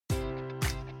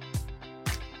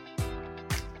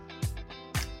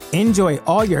Enjoy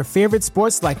all your favorite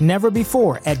sports like never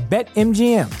before at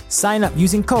BetMGM. Sign up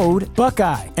using code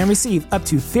Buckeye and receive up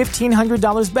to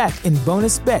 $1,500 back in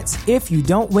bonus bets if you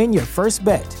don't win your first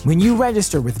bet. When you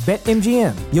register with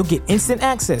BetMGM, you'll get instant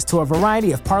access to a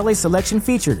variety of parlay selection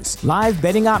features, live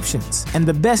betting options, and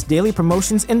the best daily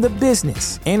promotions in the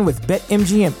business. And with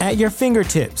BetMGM at your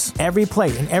fingertips, every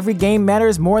play and every game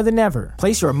matters more than ever.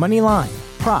 Place your money line,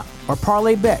 prop, or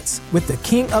parlay bets with the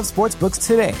king of sportsbooks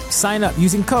today. Sign up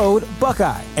using code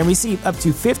Buckeye and receive up to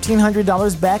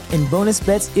 $1,500 back in bonus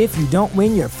bets if you don't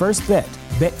win your first bet.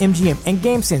 BetMGM and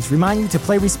GameSense remind you to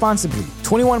play responsibly.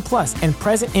 21 plus and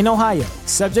present in Ohio,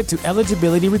 subject to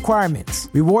eligibility requirements.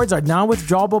 Rewards are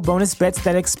non-withdrawable bonus bets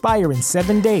that expire in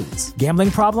 7 days. Gambling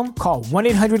problem? Call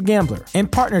 1-800-GAMBLER. In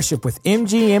partnership with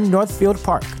MGM Northfield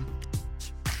Park.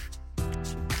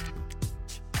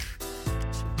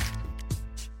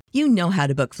 You know how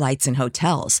to book flights and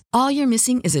hotels. All you're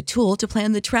missing is a tool to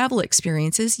plan the travel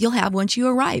experiences you'll have once you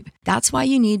arrive. That's why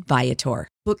you need Viator.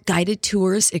 Book guided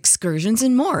tours, excursions,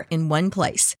 and more in one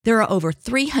place. There are over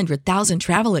 300,000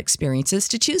 travel experiences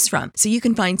to choose from, so you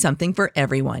can find something for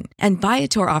everyone. And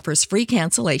Viator offers free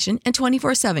cancellation and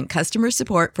 24/7 customer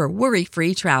support for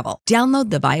worry-free travel.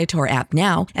 Download the Viator app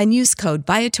now and use code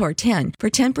Viator10 for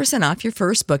 10% off your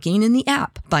first booking in the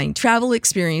app. Find travel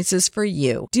experiences for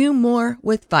you. Do more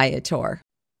with Viator.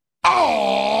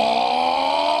 Oh,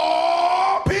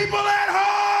 people at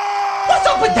home! What's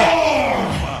up with that?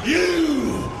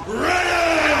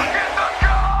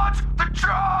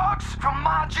 From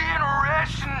my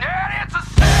generation, and it's a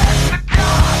sin, the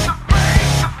God, the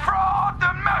fake, the fraud,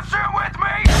 the messing with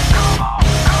me. Come on,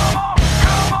 come on,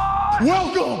 come on.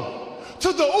 Welcome to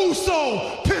the Uso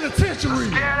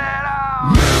Penitentiary. Let's get it out.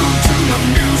 Move to the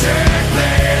music,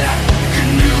 play that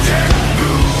fucking music.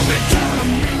 Move it to the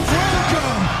music.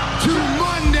 Welcome to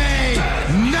Monday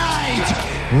Night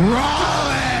Raw.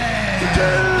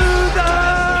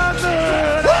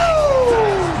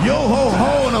 Yo ho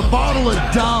ho and a bottle of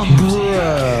dumb.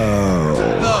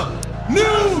 The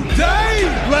New Day.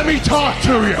 Let me talk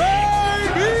to you.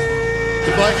 Baby.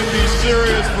 If I can be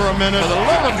serious for a minute. For the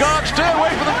love of God, stay away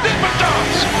from the Dippin'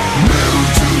 Dots. Move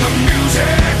to the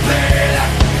music, play that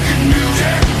fucking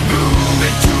music. Move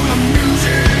it to the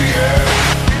music,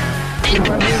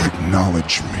 yeah.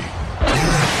 Acknowledge me.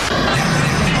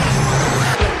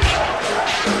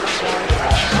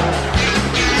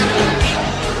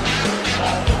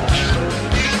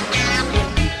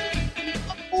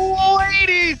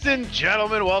 Ladies and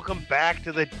gentlemen, welcome back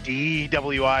to the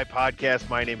DWI podcast.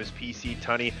 My name is PC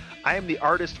Tunney. I am the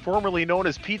artist formerly known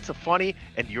as Pizza Funny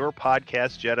and your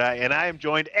podcast Jedi, and I am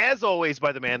joined, as always,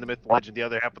 by the man, the myth, the legend, the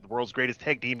other half of the world's greatest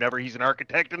tag team ever. He's an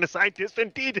architect and a scientist.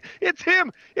 Indeed, it's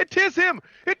him. It is him.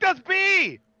 It does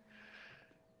be.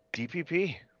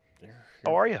 DPP.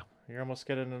 How are you? You're almost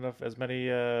getting as many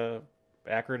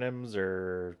acronyms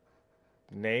or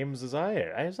names as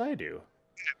I do.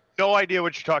 No idea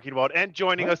what you're talking about. And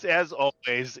joining us, as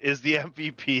always, is the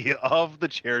MVP of the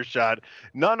chair shot,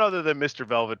 none other than Mr.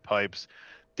 Velvet Pipes,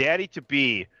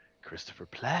 Daddy-to-be, Christopher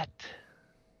Platt.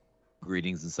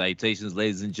 Greetings and salutations,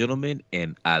 ladies and gentlemen,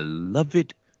 and I love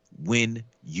it when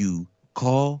you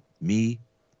call me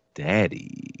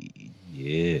Daddy.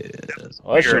 Yeah.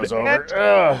 Well, that show's over.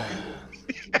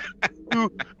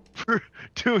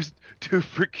 To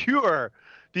procure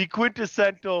the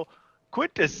quintessential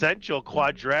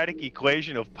quadratic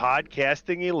equation of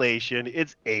podcasting elation,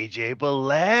 it's AJ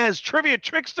Belaz. Trivia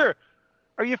Trickster,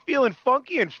 are you feeling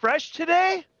funky and fresh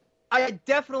today? I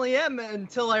definitely am,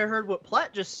 until I heard what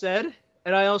Platt just said.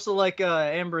 And I also like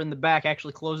Amber in the back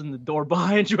actually closing the door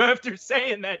behind you after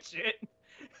saying that shit.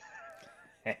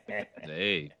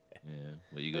 Hey, yeah,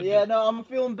 what you gonna Yeah, do? no, I'm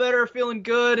feeling better, feeling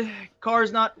good.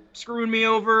 Car's not screwing me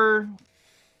over.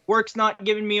 Work's not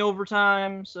giving me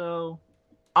overtime, so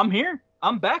I'm here.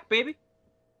 I'm back, baby.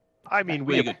 I mean,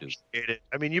 we What you gonna do? appreciate it.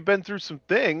 I mean, you've been through some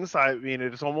things. I mean,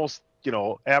 it's almost,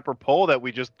 apropos that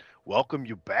we just welcome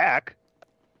you back.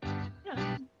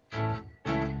 Yeah.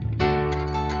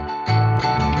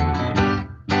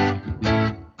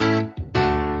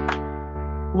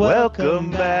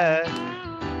 Welcome back.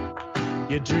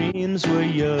 Your dreams were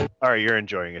yours. All right, you're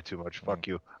enjoying it too much. Fuck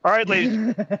you. All right,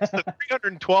 ladies. It's the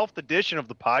 312th edition of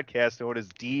the podcast known as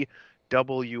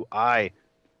DWI.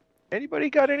 Anybody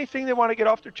got anything they want to get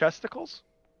off their chesticles?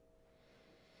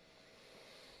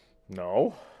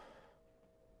 No.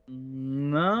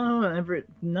 No.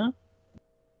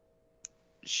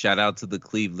 Shout out to the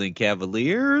Cleveland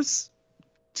Cavaliers,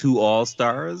 2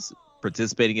 All-Stars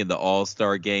participating in the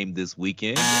All-Star game this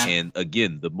weekend. And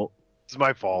again, This is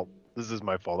my fault.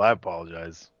 I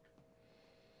apologize.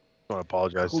 I want to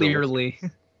apologize. Clearly.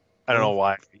 I don't know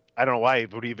why. I don't know why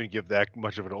it would even give that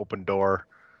much of an open door.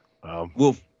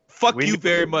 Well, fuck you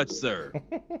very much, sir.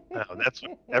 No, that's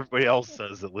what everybody else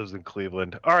says that lives in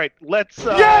Cleveland. All right, let's.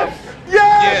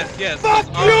 Yes. Fuck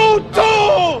you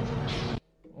too.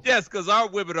 Yes, because our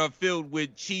women are filled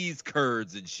with cheese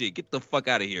curds and shit. Get the fuck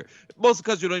out of here. Most of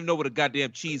the country don't even know what a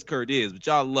goddamn cheese curd is, but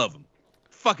y'all love them.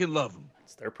 Fucking love them.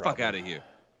 It's their problem. Fuck out of here.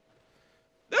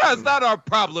 No, it's not our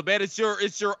problem, man. It's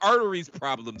your arteries'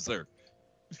 problem, sir.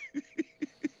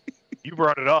 You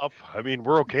brought it up. I mean,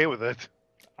 we're okay with it.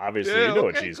 Obviously, Yeah, you know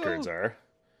what okay, cheese cool. curds are.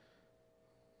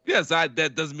 Yes, that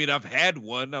doesn't mean I've had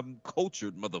one. I'm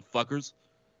cultured, motherfuckers.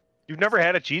 You've never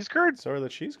had a cheese curd? So are the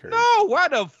cheese curds. No, why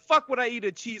the fuck would I eat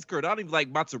a cheese curd? I don't even like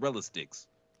mozzarella sticks.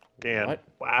 Dan. What?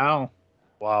 Wow.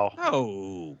 Wow.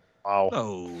 No. Wow.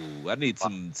 No. I need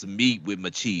some meat with my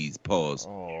cheese. Pause.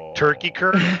 Oh. Turkey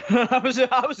curd? I was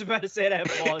about to say that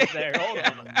pause there. Hold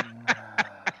on.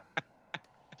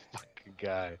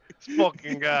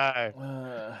 Fucking guy.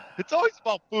 It's always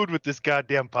about food with this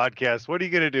goddamn podcast. What are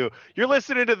you going to do? You're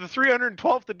listening to the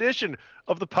 312th edition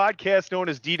of the podcast known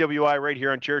as DWI right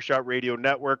here on Chairshot Radio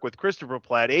Network with Christopher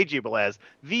Platt, AJ Belaz,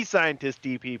 The Scientist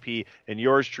DPP, and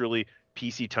yours truly,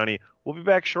 PC Tunney. We'll be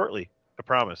back shortly. I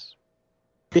promise.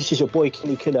 This is your boy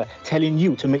Kenny Killer telling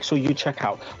you to make sure you check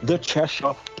out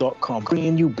thechairshot.com,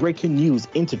 bringing you breaking news,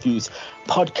 interviews,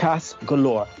 podcasts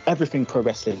galore, everything pro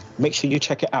wrestling. Make sure you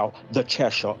check it out,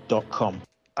 thechairshot.com.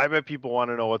 I bet people want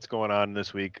to know what's going on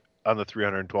this week on the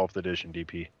 312th edition,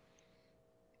 DP.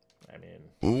 I mean,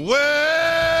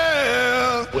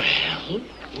 Well,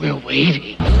 we're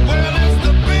waiting. Well, it's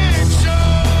the big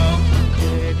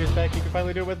show. hey, just back. You can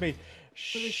finally do it with me.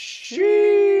 Sheeta.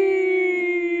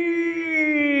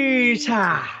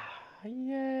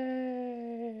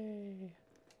 Yay!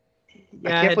 I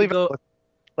can't believe it.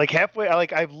 Like halfway,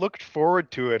 I've looked forward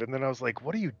to it, and then I was like,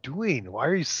 "What are you doing? Why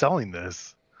are you selling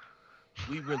this?"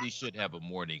 We really should have a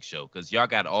morning show because y'all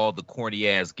got all the corny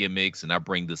ass gimmicks, and I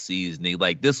bring the seasoning.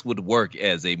 Like this would work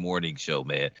as a morning show,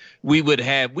 man. We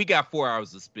got 4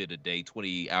 hours to spit a day,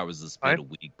 20 hours to spit a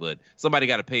week, but somebody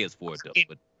got to pay us for it though.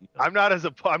 But I'm not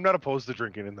opposed to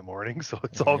drinking in the morning, so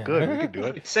it's all good. We can do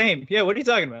it. Same. Yeah, what are you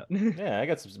talking about? Yeah, I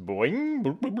got some boing,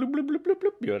 bloop, bloop, bloop, bloop, bloop, bloop,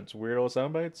 bloop. You got some weird old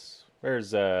sound bites.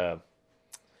 Where's oh,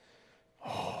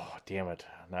 damn it!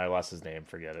 Now I lost his name.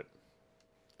 Forget it.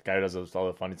 The guy who does all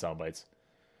the funny sound bites.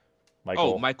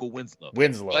 Michael Winslow.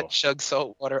 I chug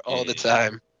salt water all the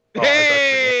time.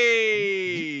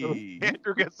 Hey!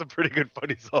 Andrew gets some pretty good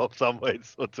funny sound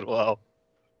bites once in a while.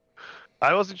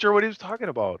 I wasn't sure what he was talking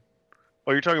about.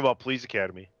 Oh, you're talking about Police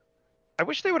Academy. I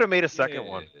wish they would have made a second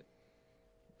one.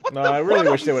 What No, the I really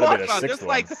fuck wish they are you would have made a talking sixth about?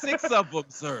 one. There's like 6 of them,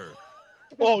 sir.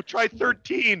 Oh, try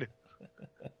 13.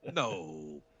 No.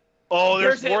 Oh,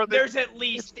 there's more than there's at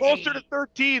least closer 8. to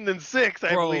 13 than 6.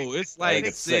 I Bro, believe. it's like think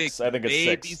it's 6. I think it's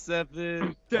maybe 6.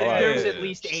 7. There's Yeah. at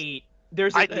least 8.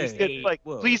 There's I at least think 8. it's like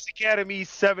Whoa. Police Academy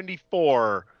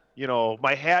 74. You know,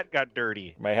 my hat got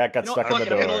dirty. My hat got You know stuck what? in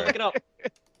the Fuck it, I'm door. gonna look it up.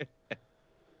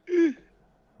 I'm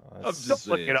That's- just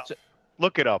Look it saying. up.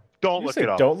 Look it up. Don't You look say it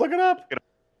up. don't look it up.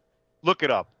 Look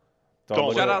it up. Don't look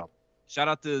look it it up. up. Shout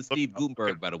out to Steve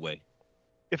Gutenberg, by the way.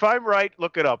 If I'm right,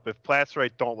 look it up. If Platt's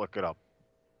right, don't look it up.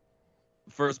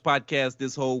 First podcast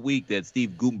this whole week that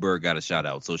Steve Gutenberg got a shout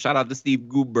out. So shout out to Steve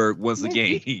Gutenberg once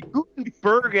again.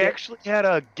 Gutenberg actually had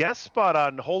a guest spot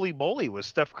on Holy Moly with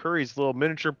Steph Curry's little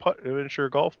miniature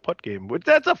golf putt game.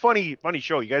 That's a funny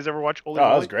show. You guys ever watch Holy Oh,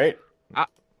 Moly? that was great.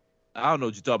 I don't know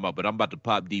what you're talking about, but I'm about to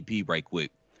pop DP right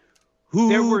quick. Who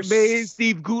There were made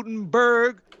Steve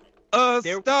Gutenberg a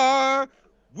There- star?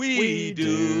 We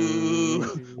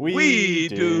do. We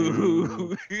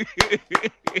do.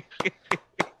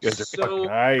 So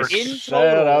Nice. in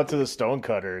Shout total- out to the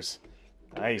Stonecutters.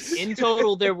 Nice. in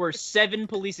total, there were 7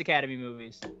 Police Academy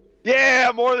movies.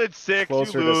 Yeah, more than 6.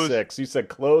 Closer you to lose. 6. You said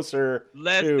closer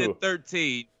Less to. than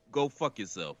 13. Go fuck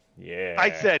yourself. Yeah.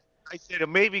 I said it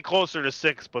may be closer to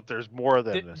 6, but there's more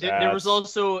than this. There was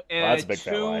also that's a big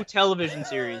fat lie. 2 television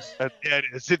series. Yeah, it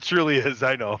is. It truly is.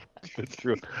 I know. It's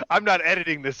true. I'm not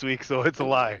editing this week, so it's a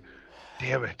lie.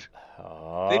 Damn it.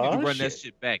 They need to Oh, run that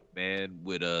shit back, man,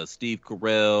 with Steve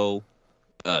Carell,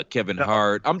 Kevin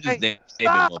Hart. I'm just naming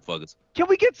stop. motherfuckers. Can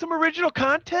we get some original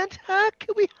content? Huh?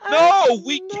 Can we? No,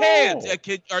 we No. can't.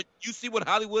 You see what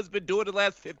Hollywood's been doing the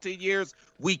last 15 years?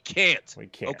 We can't. We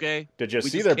can't. Okay? Did you We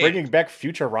see just they're can't. bringing back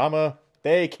Futurama?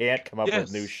 They can't come up Yes.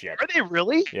 with new shit. Are they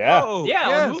really? Yeah. Oh, Yeah,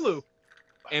 yes. on Hulu.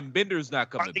 And Bender's not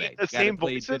Are coming they back. the Gotta same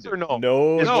play voices Bender. or no?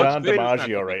 No No, John it's not DiMaggio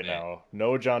coming right back. now.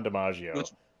 No John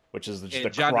DiMaggio. Which is just a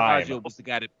And John crime. DiMaggio was the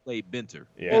guy that played Benter.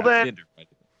 Yeah. Well, then- Bender, right?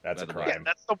 That's a by the way. Yeah, crime.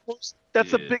 that's the worst.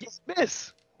 That's the Yeah. biggest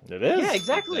miss. It is. Yeah,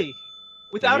 exactly.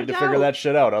 Without They need a to figure doubt. that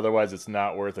shit out. Otherwise, it's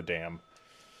not worth a damn.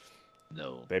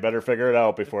 No. They better figure it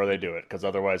out before they do it, because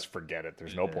otherwise, forget it.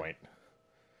 There's no point.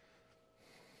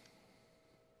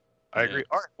 I agree.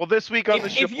 All right. Well, this week on the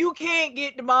show. If you can't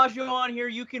get DiMaggio on here,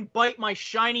 you can bite my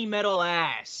shiny metal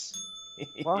ass.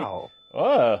 Wow.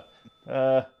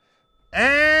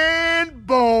 And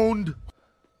boned.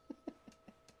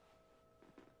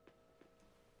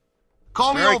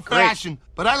 Call me Very old-fashioned,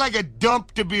 but I like a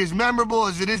dump to be as memorable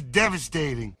as it is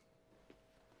devastating.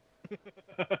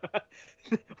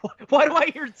 Why do I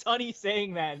hear Sonny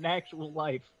saying that in actual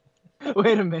life?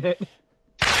 Wait a minute.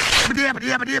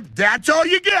 That's all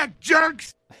you get,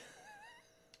 jerks.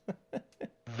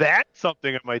 That's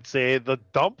something I might say. The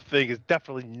dump thing is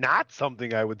definitely not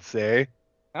something I would say.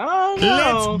 Oh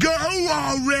no. Let's go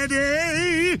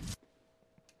already.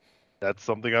 That's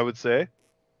something I would say.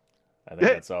 I think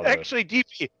that's all. Actually,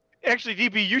 DP,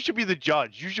 you should be the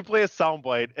judge. You should play a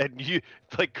soundbite, and you,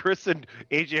 like Chris and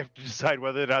AJ, have to decide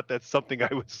whether or not that's something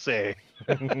I would say.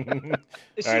 See, Alright, look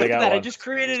at that. one. I just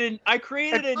created I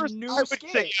created At a first, new I would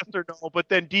skit. say yes or no, but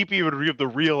then DP would give the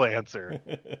real answer.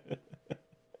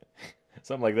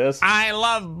 Something like this. I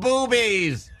love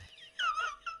boobies.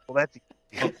 Well, that's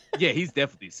Yeah, he's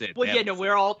definitely said Well, that. yeah, no,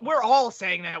 we're all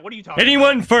saying that. What are you talking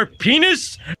Anyone for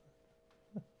penis?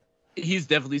 He's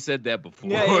definitely said that before.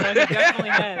 about? Yeah, he definitely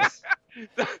has.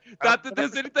 Not that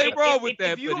there's anything wrong with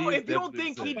that. If you but he's don't definitely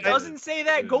think said he that. doesn't say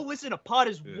that, go listen to Pod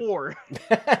is War.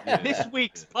 This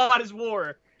week's Pod is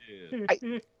War.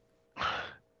 Yeah.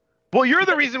 Well, you're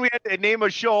the reason we had to name a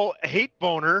show Hate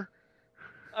Boner.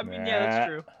 I mean, yeah, that's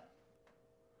true.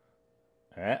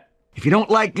 If you don't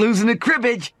like losing at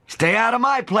cribbage, stay out of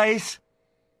my place.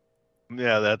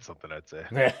 Yeah, that's something I'd say.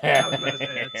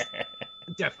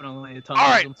 Definitely a ton.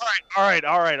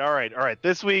 All right.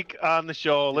 This week on the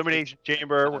show, Elimination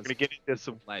Chamber, we're going to get into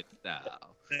some lifestyle.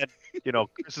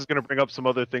 Chris is going to bring up some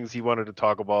other things he wanted to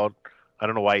talk about. I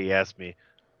don't know why he asked me,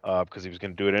 because he was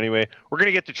going to do it anyway. We're going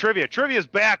to get to trivia. Trivia's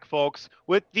back, folks,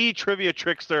 with the Trivia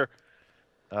Trickster.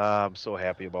 I'm so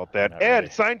happy about that. Not And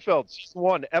really. Seinfeld, Season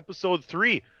 1, Episode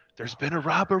 3. There's been a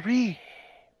robbery.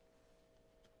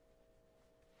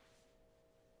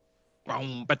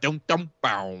 Boom, ba-dum, dum,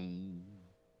 boom.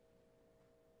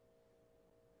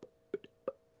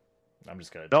 I'm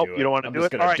just gonna Nope, do it. you don't want to I'm do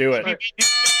just it? gonna All right. do it.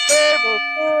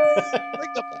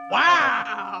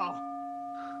 Wow.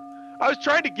 I was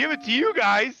trying to give it to you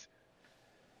guys,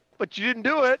 but you didn't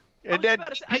do it. And then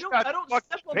I don't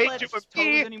step on Platt's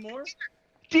toes anymore.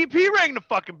 DP rang the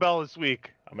fucking bell this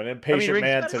week. I'm an impatient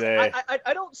man today.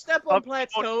 I don't step on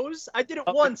Platt's toes. I did it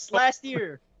once last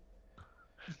year.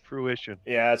 Fruition.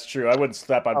 Yeah, that's true. I wouldn't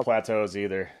step on plateaus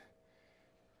either.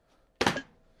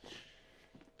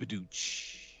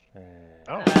 Badooch.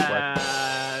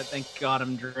 Thank God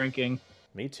I'm drinking.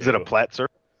 Me too. Is it a flat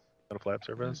surface? Is it a flat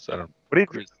surface? I don't know. What do you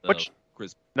Chris,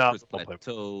 Chris don't play.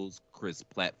 Plateaus, Chris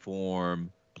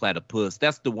Platform, Platypus.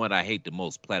 That's the one I hate the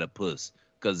most, Platypus,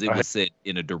 because it All right. was said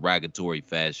in a derogatory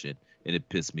fashion, and it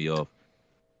pissed me off.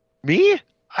 Me?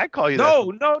 I call you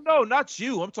that. No, not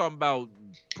you. I'm talking about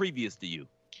previous to you.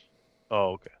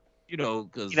 Oh, okay. You know,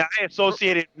 because I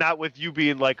associate it not with you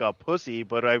being like a pussy,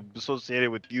 but I associate it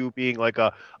with you being like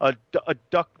a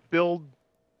duck-billed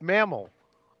mammal.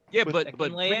 yeah, with- but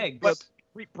can lay eggs.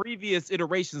 previous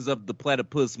iterations of the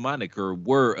platypus moniker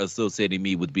were associating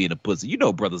me with being a pussy. You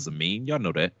know, brothers are mean. Y'all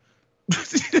know that.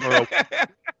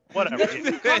 Whatever. Then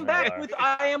you come back with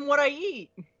I am what I eat.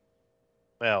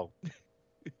 Well.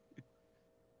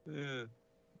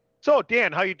 So,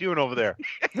 Dan, how you doing over there?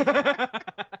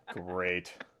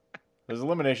 Great. There's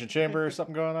Elimination Chamber or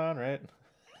something going on, right?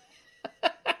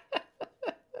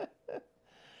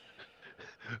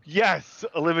 Yes,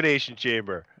 Elimination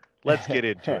Chamber. Let's get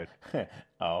into it.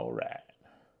 All right.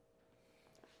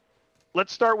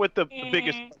 Let's start with the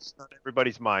biggest question on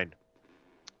everybody's mind.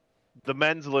 The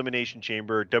men's Elimination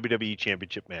Chamber WWE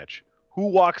Championship match. Who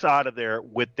walks out of there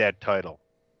with that title?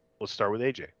 Let's start with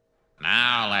AJ.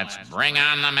 Now let's bring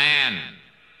on the man.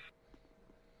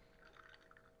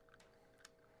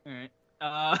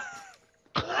 All right.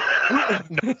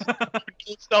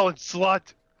 Selling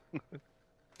slut.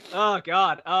 Oh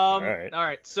God. All right.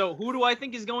 right. So who do I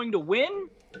think is going to win?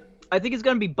 I think it's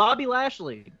going to be Bobby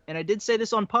Lashley, and I did say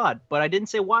this on Pod, but I didn't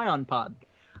say why on Pod.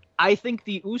 I think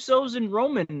the Usos and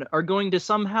Roman are going to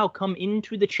somehow come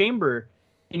into the chamber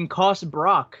and cost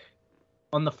Brock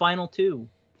on the final two.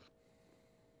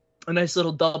 A nice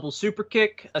little double super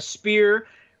kick, a spear.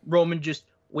 Roman just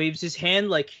waves his hand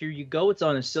like, here you go. It's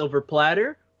on a silver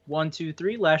platter. 1, 2,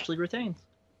 3. Lashley retains.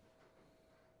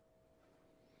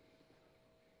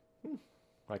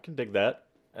 I can dig that.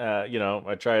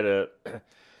 I try to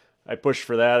I pushed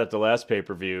for that at the last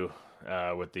pay-per-view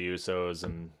with the Usos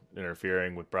and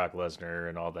interfering with Brock Lesnar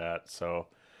and all that. So,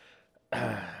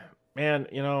 man,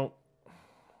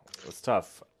 it's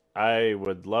tough. I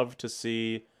would love to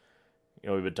see,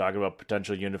 we've been talking about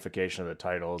potential unification of the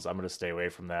titles. I'm going to stay away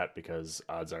from that because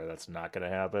odds are that's not going to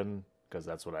happen because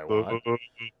that's what I want.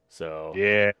 So,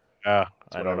 yeah, I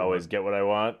don't always get what I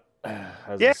want,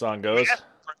 as the song goes.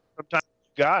 Sometimes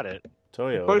you got it.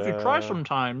 Toyota. But if you try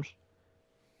sometimes,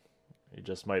 you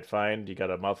just might find you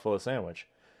got a mouthful of sandwich.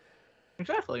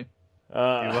 Exactly.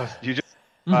 You just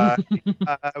with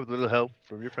a little help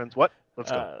from your friends. What?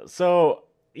 Let's go. So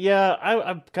yeah,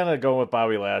 I'm kind of going with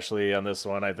Bobby Lashley on this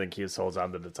one. I think he holds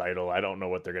on to the title. I don't know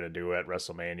what they're gonna do at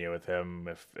WrestleMania with him,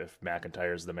 if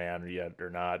McIntyre's the man yet or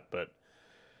not. But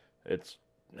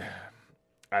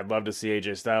I'd love to see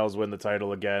AJ Styles win the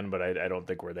title again, but I don't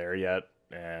think we're there yet.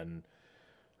 And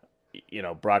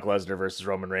Brock Lesnar versus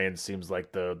Roman Reigns seems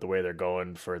like the way they're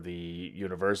going for the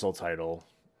Universal title.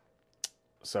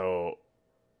 So,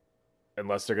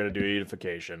 unless they're going to do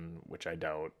unification, which I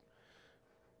don't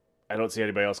see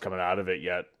anybody else coming out of it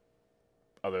yet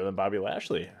other than Bobby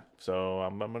Lashley. So,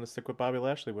 I'm going to stick with Bobby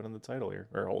Lashley winning the title here,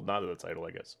 or holding on to the title,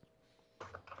 I guess.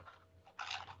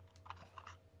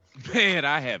 Man,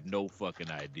 I have no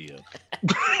fucking idea.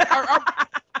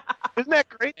 Isn't that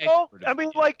great though? I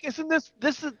mean, like, isn't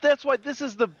that's why this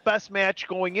is the best match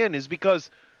going in, is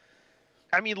because,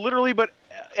 I mean, literally, but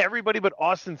everybody but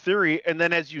Austin Theory, and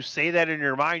then as you say that in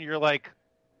your mind, you're like,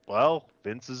 well,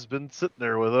 Vince has been sitting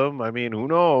there with him. I mean, who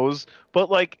knows?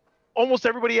 But like, almost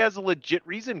everybody has a legit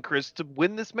reason, Chris, to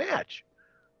win this match.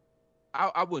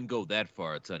 I wouldn't go that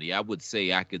far, Tony. I would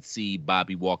say I could see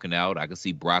Bobby walking out. I could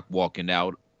see Brock walking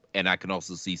out. And I can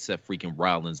also see Seth freaking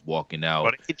Rollins walking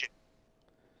out.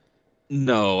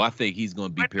 No, I think he's going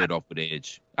to be paired off with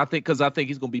Edge. I think he's going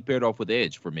to be paired off with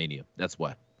Edge for Mania. That's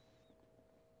why.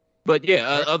 But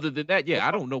yeah, other than that, yeah,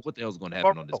 I don't know what the hell's going to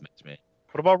happen on this match, man.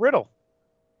 What about Riddle?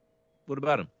 What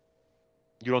about him?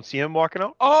 You don't see him walking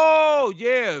out? Oh,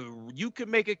 yeah. You can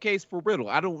make a case for Riddle.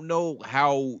 I don't know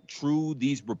how true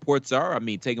these reports are. I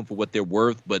mean, take them for what they're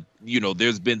worth. But,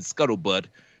 there's been scuttlebutt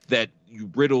that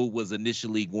Riddle was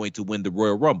initially going to win the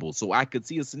Royal Rumble. So I could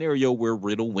see a scenario where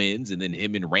Riddle wins and then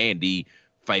him and Randy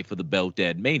fight for the belt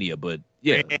at Mania. But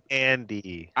yeah,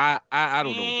 Randy. I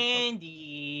don't know.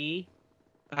 Randy.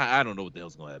 I don't know what the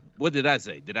hell's going to happen. What did I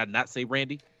say? Did I not say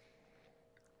Randy?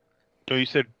 No, you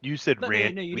said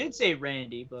Randy. No, you did say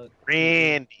Randy, but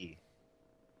Randy.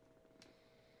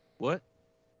 What?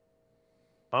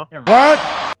 Huh? What?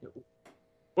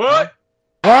 What?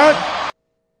 What?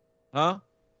 Huh?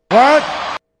 What?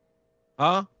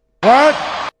 Huh? What?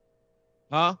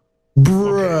 Huh?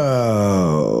 Bro.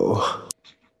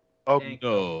 Oh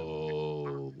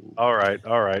no. All right.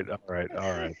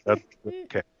 That's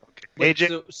okay. Wait,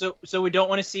 AJ. So we don't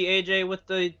want to see AJ with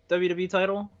the WWE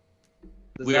title?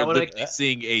 We are literally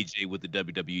seeing AJ with the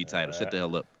WWE title. Shut the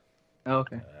hell up. Oh,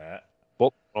 okay.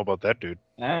 Well, how about that, dude?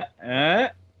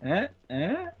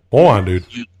 Hold on, dude.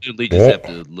 You literally just have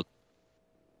to look.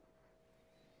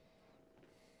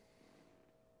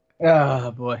 Oh,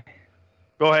 boy.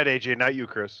 Go ahead, AJ. Not you,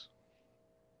 Chris.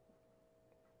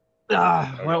 What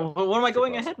am I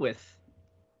going ahead with?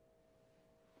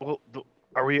 Well,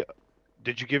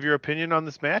 did you give your opinion on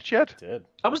this match yet? I did.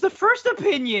 That was the first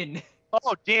opinion.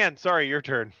 Oh, Dan, sorry, your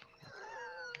turn.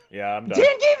 Yeah, I'm done.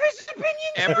 Dan gave his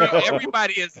opinion.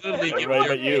 Everybody is literally giving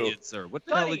their opinion, sir. What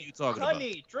the hell are you talking about?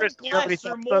 Drink Chris, do you have any less or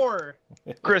thoughts on- more.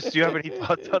 Chris, do you have any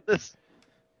thoughts on this?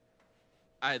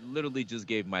 I literally just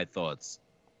gave my thoughts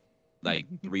like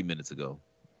 3 minutes ago.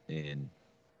 And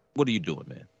what are you doing,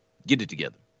 man? Get it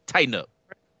together. Tighten up.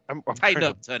 I'm Tighten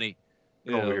up, Tony.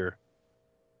 over here.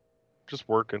 Just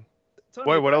working. Tony,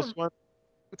 Boy, what if I else?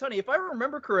 Tony, if I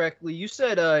remember correctly, you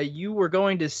said you were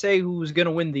going to say who was going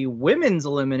to win the women's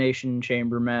elimination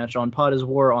chamber match on Pod is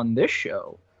War on this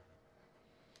show.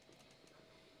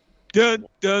 Dun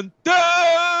dun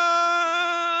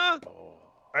dun!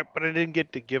 But I didn't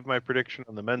get to give my prediction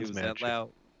on the men's It was match. that loud.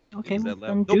 Okay, It was that loud.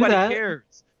 then do Nobody that.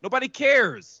 cares. Nobody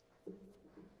cares.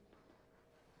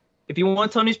 If you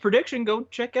want Tony's prediction, go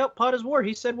check out Pod is War.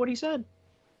 He said what he said.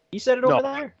 He said it over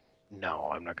there. No,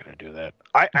 I'm not going to do that.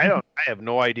 I don't. I have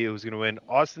no idea who's going to win.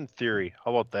 Austin Theory.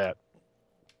 How about that?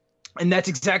 And that's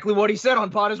exactly what he said on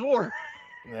Pod is War.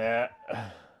 Yeah. So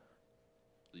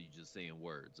you're just saying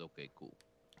words. Okay, cool.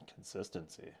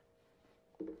 Consistency.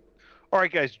 All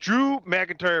right, guys. Drew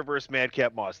McIntyre versus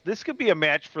Madcap Moss. This could be a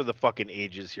match for the fucking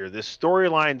ages here. This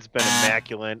storyline's been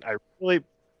immaculate. I really.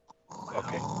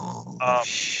 Okay.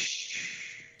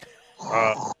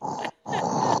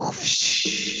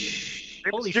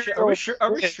 Holy shit! Are we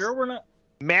sure we're not?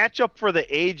 Matchup for the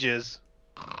ages.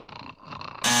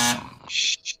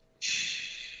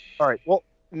 All right. Well,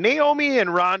 Naomi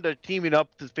and Ronda teaming up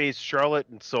to face Charlotte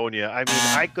and Sonya. I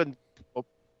mean, I couldn't.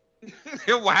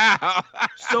 Wow.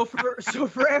 So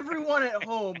for everyone at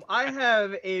home, I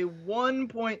have a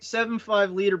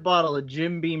 1.75 liter bottle of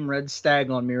Jim Beam Red Stag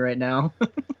on me right now.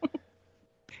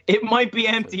 It might be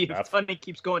empty if Tony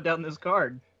keeps going down this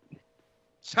card.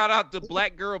 Shout out to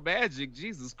Black Girl Magic.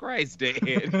 Jesus Christ,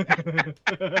 Dan.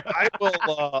 I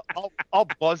will. I'll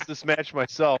buzz this match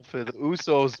myself. The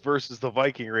Usos versus the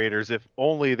Viking Raiders. If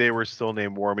only they were still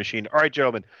named War Machine. All right,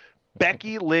 gentlemen.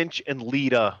 Becky Lynch and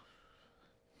Lita.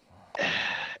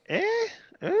 I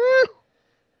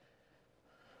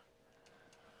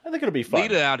think it'll be fun.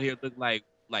 Lita out here look like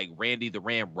Randy the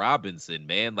Ram Robinson,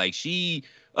 man. Like a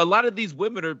lot of these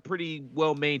women are pretty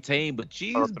well maintained, but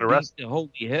she's beat to holy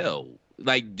hell.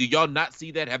 Like, do y'all not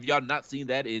see that? Have y'all not seen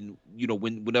that in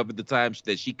whenever the time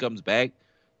that she comes back?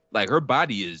 Like, her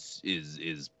body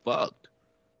is fucked,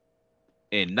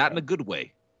 and not in a good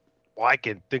way. Well, I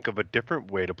can think of a different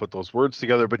way to put those words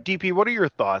together. But DP, what are your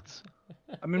thoughts?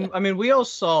 I mean, we all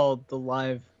saw the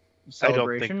live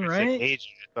celebration, I right? I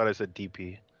thought I said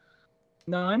DP.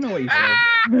 No, I know what you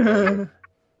said.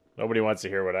 Nobody wants to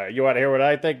hear you want to hear what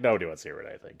I think? Nobody wants to hear what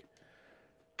I think.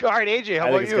 All right, AJ, how I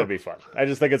about think it's gonna be fun. I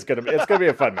just think it's gonna be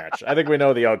a fun match. I think we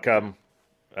know the outcome,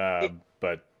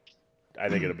 but I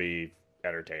think it'll be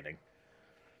entertaining.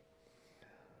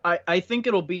 I think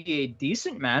it'll be a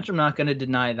decent match. I'm not going to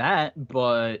deny that,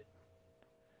 but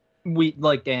we,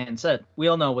 like Dan said, we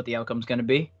all know what the outcome's going to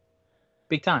be.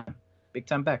 Big time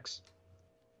Bex.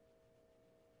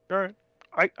 All right,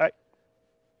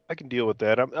 I can deal with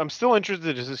that. I'm still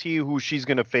interested to see who she's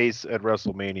going to face at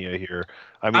WrestleMania here.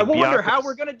 I mean, I wonder how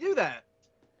we're going to do that.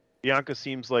 Bianca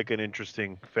seems like an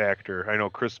interesting factor. I know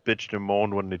Chris bitched and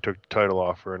moaned when they took the title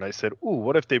off her, and I said, ooh,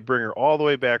 what if they bring her all the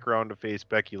way back around to face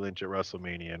Becky Lynch at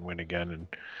WrestleMania and win again? And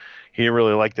he didn't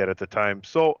really like that at the time.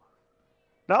 So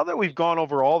now that we've gone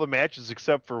over all the matches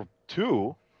except for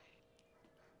two,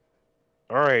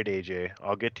 all right, AJ,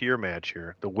 I'll get to your match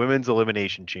here. The Women's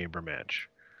Elimination Chamber match.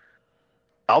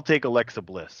 I'll take Alexa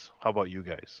Bliss. How about you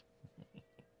guys?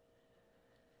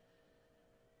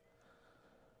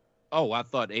 Oh, I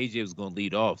thought AJ was going to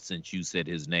lead off since you said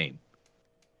his name.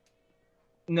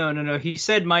 No. He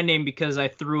said my name because I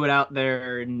threw it out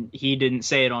there and he didn't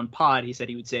say it on pod. He said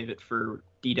he would save it for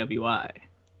DWI.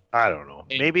 I don't know.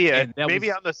 Maybe on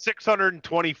the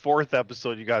 624th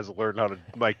episode, you guys will learn how to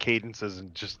my cadences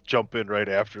and just jump in right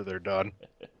after they're done.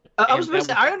 I was going to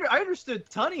say, I understood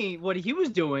Tunney what he was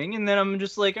doing, and then I'm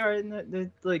just like, all right,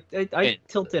 I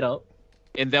tilted up.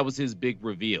 And that was his big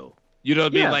reveal. You know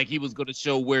what I mean? Like, he was going to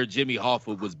show where Jimmy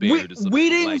Hoffa was buried or something we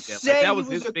didn't like that. say that was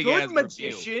he was his a big good ass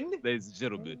magician. Reveal, ladies and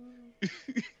gentlemen. He's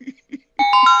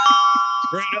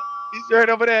right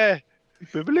over there.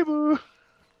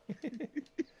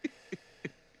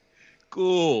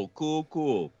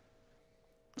 Cool.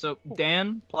 So,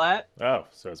 Dan Platt. Oh,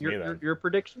 so it's me then. Your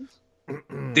predictions?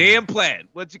 Dan Platt,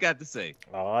 what you got to say?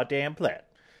 Oh, Dan Platt.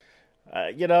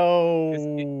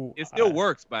 It still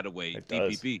works, by the way,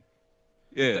 DPP.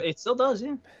 Yeah. It still does,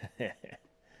 yeah.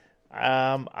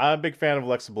 I'm a big fan of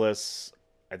Alexa Bliss.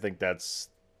 I think that's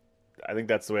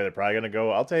the way they're probably gonna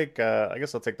go. I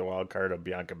guess I'll take the wild card of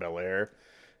Bianca Belair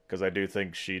because I do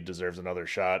think she deserves another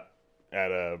shot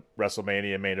at a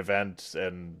WrestleMania main event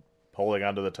and holding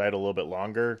onto the title a little bit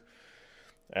longer.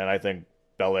 And I think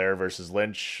Belair versus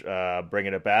Lynch,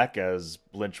 bringing it back as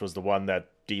Lynch was the one that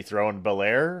dethroned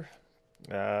Belair,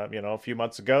 a few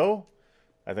months ago.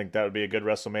 I think that would be a good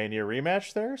WrestleMania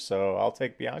rematch there. So I'll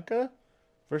take Bianca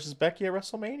versus Becky at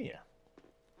WrestleMania.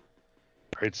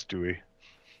 Great, Stewie.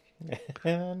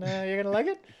 And you're going to like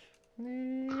it?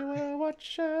 You want to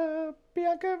watch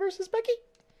Bianca versus Becky?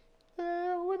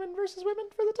 Women versus women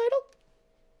for the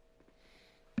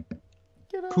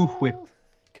title? Cool whip.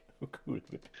 Cool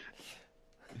whip.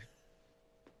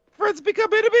 Friends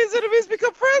become enemies, enemies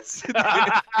become friends.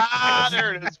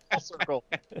 There it is, full circle.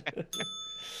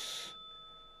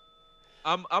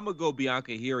 I'm gonna go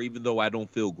Bianca here, even though I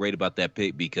don't feel great about that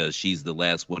pick because she's the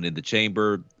last one in the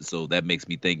chamber. So that makes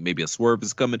me think maybe a swerve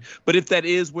is coming. But if that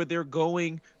is where they're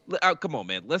going, come on,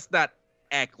 man. Let's not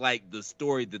act like the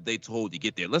story that they told to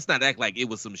get there. Let's not act like it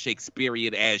was some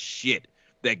Shakespearean ass shit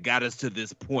that got us to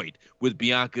this point with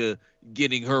Bianca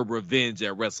getting her revenge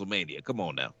at WrestleMania. Come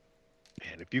on now.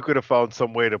 Man, if you could have found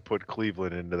some way to put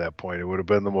Cleveland into that point, it would have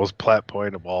been the most Platt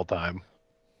point of all time.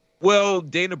 Well,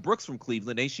 Dana Brooks from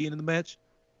Cleveland, ain't she in the match?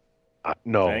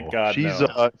 No. Thank God, she's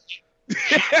no.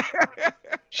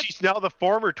 She's now the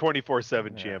former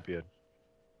 24/7 champion.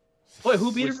 Wait,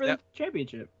 who beat her for the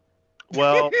championship?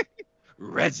 Well,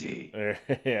 Reggie.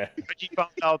 Yeah. Reggie found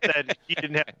out that he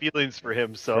didn't have feelings for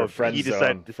him, so friend he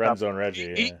decided to friend stop. zone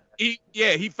Reggie.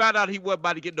 He found out he wasn't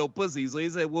about to get no pussy, so he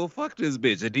said, "Well, fuck this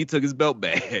bitch," and he took his belt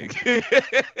bag.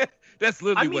 That's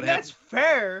literally what happened. That's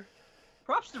fair.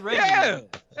 Props to Reggie. Yeah.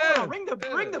 Oh, ring the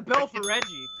bell for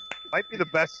Reggie. Might be the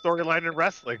best storyline in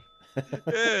wrestling.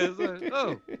 It's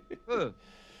like,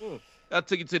 I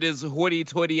took you to this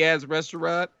hoity-toity ass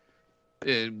restaurant,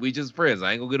 and we just friends.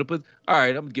 I ain't gonna get a pussy. All right,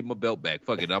 I'm gonna get my belt back.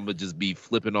 Fuck it, I'm gonna just be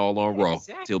flipping all on Raw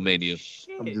till Mania.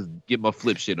 Shit. I'm just get my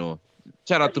flip shit on.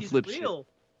 Shout out to Flip real.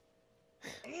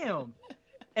 Damn.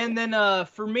 And then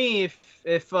for me,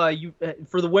 if you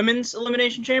for the women's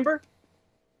elimination chamber,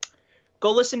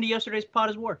 go listen to yesterday's Pot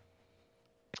is War.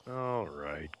 All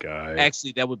right, guys.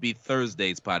 Actually, that would be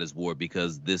Thursday's Pot is War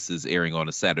because this is airing on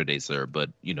a Saturday, sir. But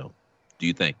do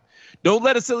you think? Don't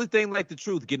let a silly thing like the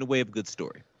truth get in the way of a good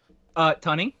story.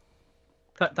 Tunny,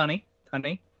 What?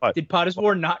 did Pot is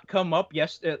War not come up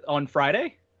on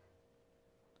Friday?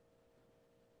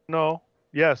 No.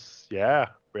 Yes. Yeah.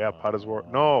 Yeah. Pot is War.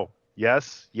 No.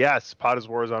 Yes. Pot is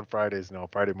War is on Fridays now.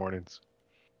 Friday mornings.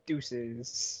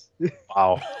 Deuces.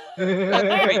 Wow.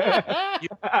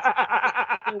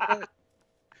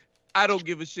 I don't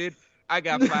give a shit. I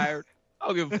got fired. I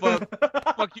don't give a fuck.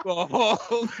 Fuck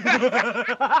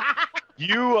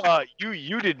you all.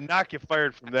 You did not get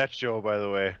fired from that show, by the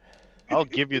way. I'll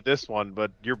give you this one, but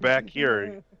you're back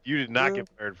here. You did not get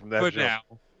fired from that show.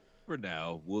 For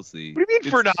now, we'll see. What do you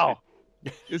mean for now?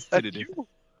 It's tentative.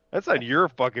 That's on your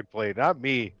fucking plate, not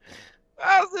me.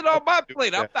 How's it on my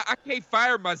plate? I can't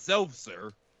fire myself,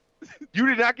 sir. You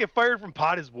did not get fired from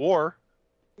Pot is War.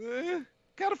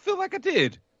 Gotta feel like I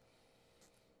did.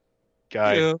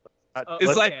 Guy. Yeah.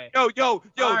 It's like, yo, All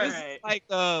this right. is like,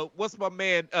 what's my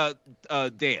man,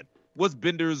 Dan? What's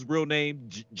Bender's real name?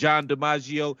 John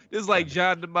DiMaggio. This is like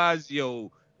John DiMaggio,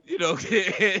 You were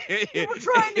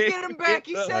trying to get him back.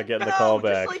 You said Not getting the no. call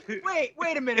Just back. like,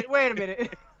 wait a minute.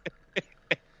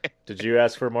 Did you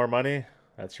ask for more money?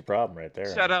 That's your problem right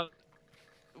there. Shout out.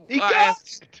 He got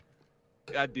it.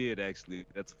 I did, actually.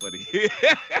 That's funny.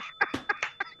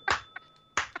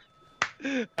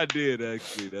 I did,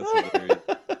 actually. That's hilarious.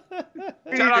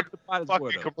 Shout out to the Pot is War,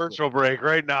 Fucking though. commercial break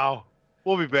right now.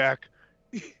 We'll be back.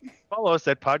 Follow us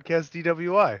at Podcast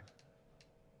DWI.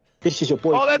 This is your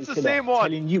boy. Oh, that's the Kenny Killer same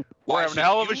one. Telling you. We're having a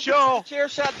hell of a show.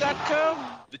 TheChairShot.com?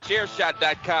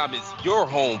 TheChairShot.com is your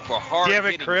home for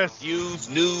hard-hitting Chris. reviews,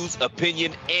 news,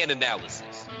 opinion, and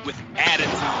analysis with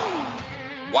attitude.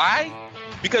 Why?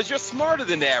 Because you're smarter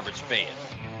than the average fan.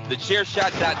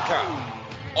 TheChairShot.com.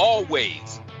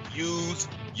 Always use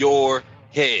your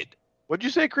head. What'd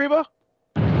you say, Kreba?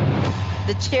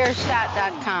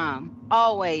 TheChairShot.com.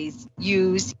 Always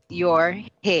use your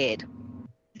head.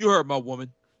 You heard my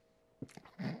woman.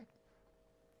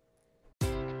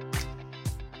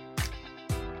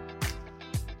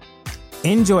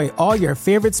 Enjoy all your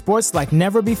favorite sports like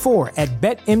never before at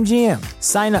BetMGM.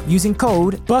 Sign up using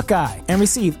code Buckeye and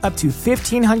receive up to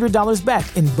 $1,500 back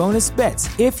in bonus bets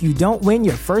if you don't win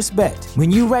your first bet.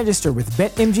 When you register with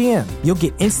BetMGM, you'll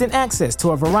get instant access to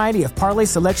a variety of parlay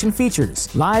selection features,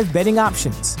 live betting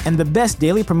options, and the best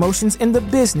daily promotions in the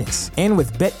business. And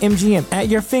with BetMGM at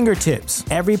your fingertips,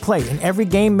 every play and every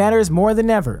game matters more than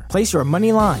ever. Place your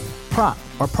money line, prop,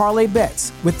 or parlay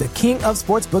bets with the king of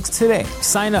sportsbooks today.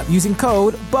 Sign up using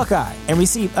code Buckeye and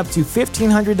receive up to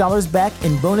 $1,500 back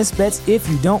in bonus bets if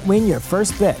you don't win your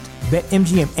first bet.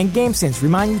 BetMGM and GameSense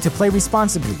remind you to play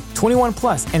responsibly. 21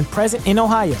 plus and present in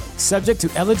Ohio, subject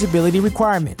to eligibility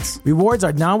requirements. Rewards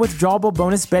are non-withdrawable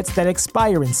bonus bets that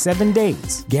expire in 7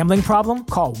 days. Gambling problem?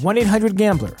 Call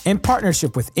 1-800-GAMBLER in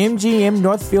partnership with MGM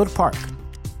Northfield Park.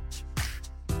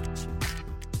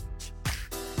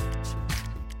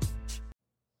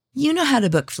 You know how to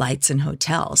book flights and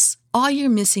hotels. All you're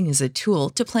missing is a tool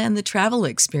to plan the travel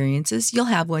experiences you'll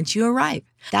have once you arrive.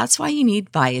 That's why you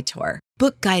need Viator.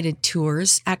 Book guided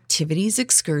tours, activities,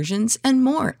 excursions, and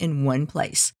more in one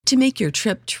place to make your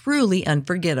trip truly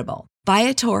unforgettable.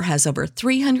 Viator has over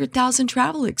 300,000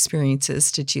 travel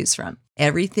experiences to choose from.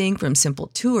 Everything from simple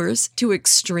tours to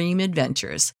extreme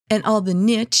adventures and all the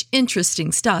niche,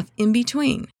 interesting stuff in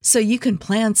between. So you can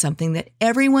plan something that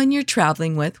everyone you're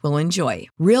traveling with will enjoy.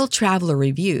 Real traveler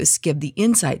reviews give the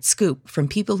inside scoop from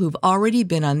people who've already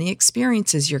been on the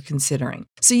experiences you're considering.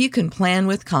 So you can plan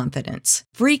with confidence.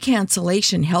 Free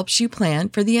cancellation helps you plan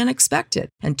for the unexpected.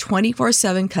 And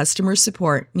 24/7 customer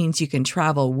support means you can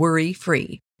travel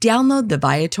worry-free. Download the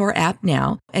Viator app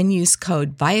now and use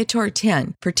code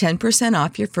Viator10 for 10%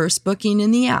 off your first booking in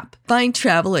the app. Find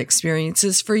travel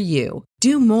experiences for you.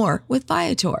 Do more with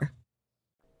Viator.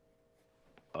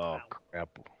 Oh,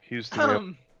 Apple.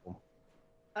 Houston.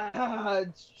 Why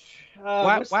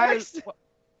is,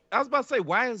 I was about to say,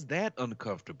 why is that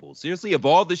uncomfortable? Seriously, of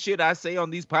all the shit I say on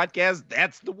these podcasts,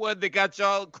 that's the one that got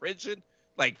y'all cringing?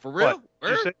 Like, for real?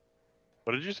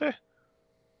 What did you say?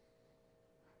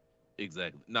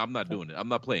 Exactly. No, I'm not doing it. I'm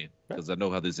not playing because I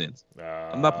know how this ends.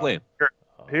 I'm not playing.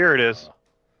 Here it is.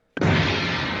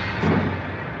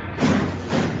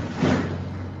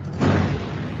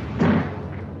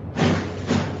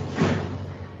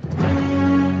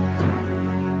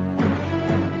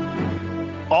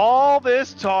 All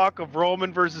this talk of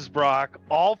Roman versus Brock,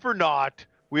 all for naught.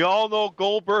 We all know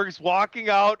Goldberg's walking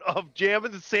out of Jam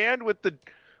in the Sand with the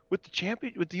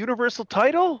champion, with the Universal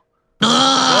title. That's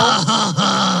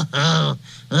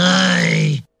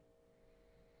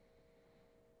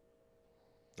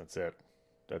it.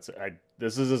 That's it.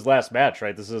 This is his last match,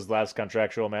 right? This is his last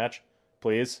contractual match.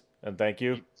 Please and thank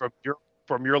you.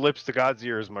 From your lips to God's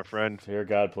ears, my friend. Dear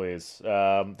God, please.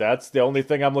 That's the only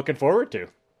thing I'm looking forward to.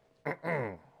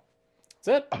 That's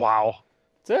it. Wow.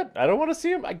 That's it. I don't want to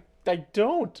see him. I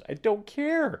don't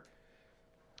care.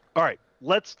 All right.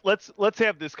 Let's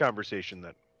have this conversation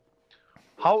then.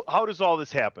 How does all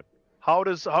this happen? How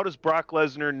does Brock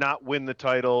Lesnar not win the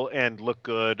title and look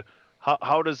good?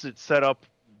 How does it set up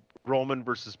Roman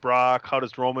versus Brock? How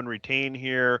does Roman retain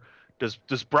here?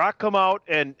 Does Brock come out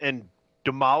and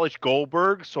demolish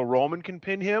Goldberg so Roman can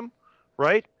pin him?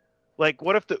 Right? Like,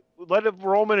 what if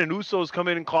Roman and Usos come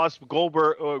in and cost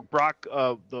Goldberg Brock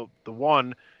the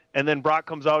one, and then Brock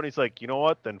comes out and he's like, you know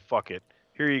what? Then fuck it.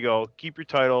 Here you go. Keep your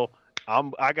title.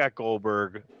 I got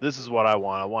Goldberg. This is what I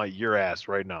want. I want your ass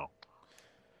right now.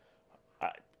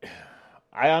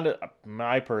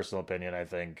 My personal opinion, I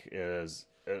think, is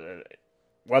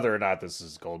whether or not this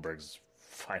is Goldberg's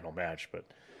final match, but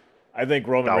I think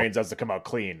Roman Reigns has to come out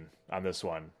clean on this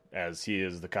one, as he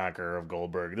is the conqueror of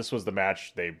Goldberg. This was the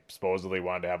match they supposedly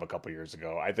wanted to have a couple years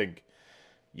ago. I think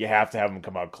you have to have him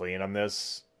come out clean on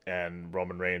this, and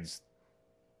Roman Reigns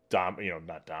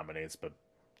not dominates, but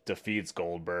defeats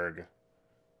Goldberg.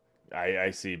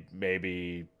 I see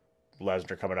maybe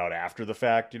Lesnar coming out after the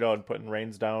fact, and putting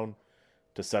Reigns down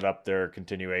to set up their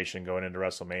continuation going into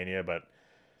WrestleMania, but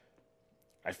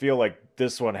I feel like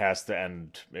this one has to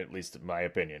end, at least in my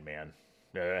opinion, man.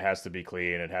 It has to be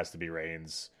clean. It has to be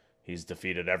Reigns. He's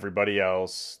defeated everybody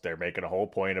else. They're making a whole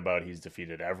point about he's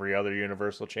defeated every other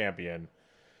Universal Champion,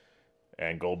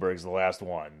 and Goldberg's the last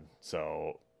one.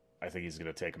 So I think he's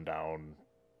going to take him down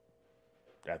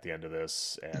at the end of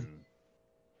this and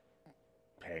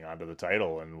hang on to the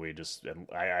title. And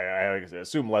I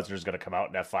assume Lesnar's going to come out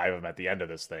and F5 him at the end of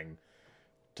this thing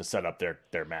to set up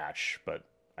their match. But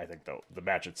I think the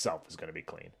match itself is going to be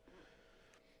clean.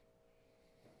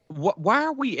 Why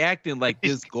are we acting like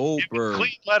this Goldberg?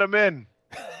 Clean, let him in.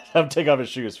 Have him take off his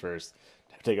shoes first.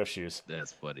 Take off shoes.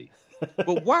 That's funny.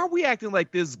 But why are we acting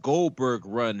like this Goldberg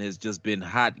run has just been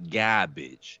hot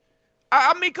garbage?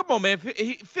 I mean, come on, man.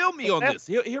 Fill me on this.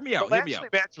 Hear me out. The Lashley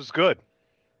match was good.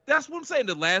 That's what I'm saying.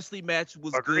 The Lashley match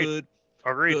was good.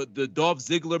 Agreed. The Dolph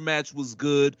Ziggler match was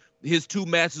good. His 2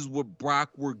 matches with Brock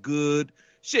were good.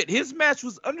 Shit, his match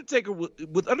with Undertaker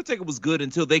was good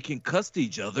until they concussed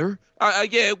each other.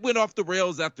 Yeah, it went off the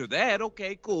rails after that.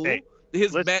 Okay, cool. Hey,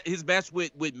 his match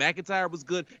with McIntyre was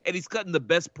good, and he's cutting the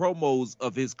best promos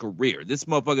of his career. This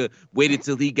motherfucker waited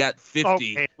till he got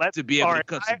 50 to be able to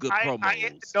cut some good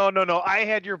promos. No. I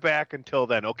had your back until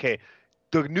then. Okay,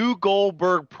 the new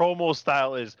Goldberg promo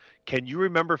style is, can you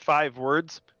remember 5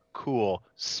 words? Cool.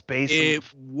 Space. It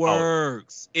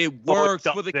works. It works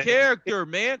for the character,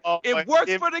 man. It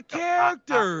works for the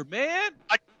character, man.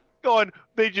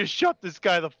 They just shut this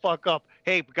guy the fuck up.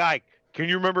 Hey, guy, can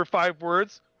you remember 5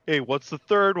 words? Hey, what's the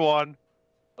 3rd one?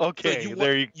 Okay, so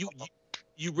there you go.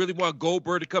 You really want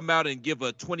Goldberg to come out and give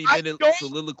a 20-minute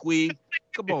soliloquy?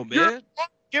 Come on, man.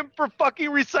 You're him for fucking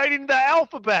reciting the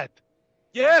alphabet.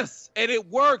 Yes, and it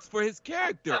works for his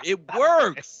character. It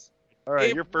works. All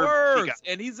right, it works,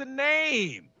 and he's a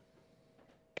name.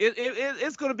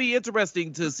 It's going to be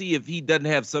interesting to see if he doesn't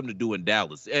have something to do in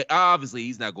Dallas. Obviously,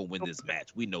 he's not going to win this match.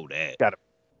 We know that. Got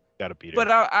to beat him. But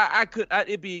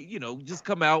it'd be, just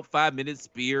come out, 5-minute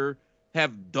spear,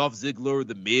 have Dolph Ziggler,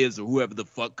 The Miz, or whoever the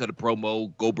fuck cut a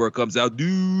promo. Goldberg comes out,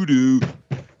 doo-doo.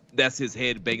 That's his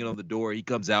head banging on the door. He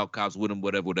comes out, cops with him,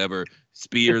 whatever.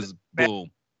 Spears, boom.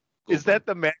 Is that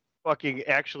the match fucking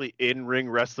actually in-ring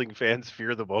wrestling fans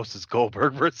fear the most, is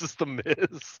Goldberg versus The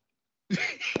Miz?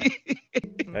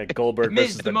 Like Goldberg Miz,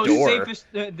 versus the the most door.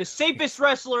 the safest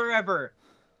wrestler ever.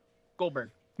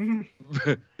 Goldberg.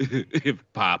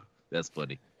 Pop. That's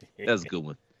funny. That's a good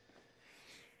one.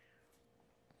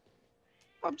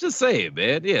 I'm just saying,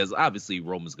 man. Yes, obviously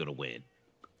Roman's gonna win.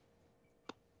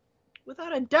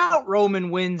 Without a doubt, Roman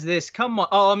wins this. Come on.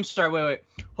 Oh, I'm sorry. Wait.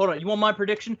 Hold on. You want my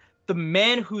prediction? The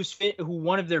man who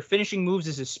one of their finishing moves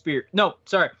is a spear. No,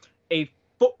 sorry. A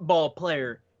football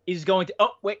player is going to.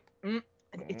 Oh, wait.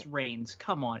 It's Reigns.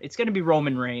 Come on. It's going to be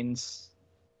Roman Reigns.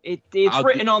 It's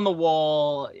written on the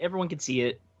wall. Everyone can see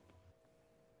it.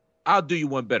 I'll do you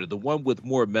one better. The one with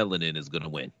more melanin is going to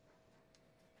win.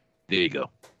 There you go.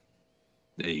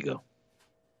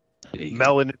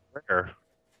 Melanin rare.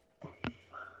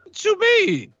 What you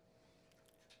mean?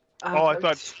 Oh, I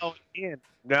thought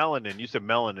melanin. You said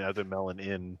melanin as in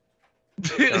melanin.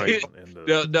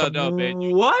 No, man.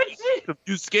 What?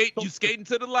 You skating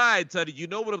to the line, Teddy. You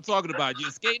know what I'm talking about.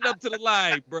 You're skating up to the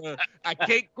line, bro. I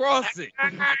can't cross it.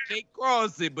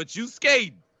 But you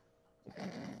skating.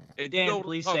 And Dan, you know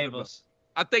please save us.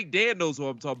 I think Dan knows what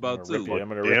I'm talking about too. I'm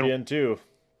gonna rip you in too.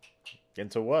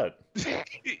 Into what?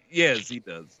 Yes, he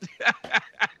does.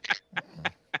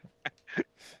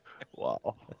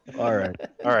 Wow. All right.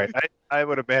 I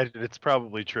would imagine it's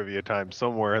probably trivia time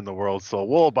somewhere in the world, so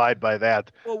we'll abide by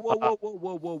that. Whoa. I was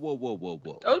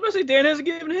about to say Dan hasn't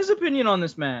given his opinion on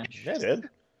this match. Yeah, I did.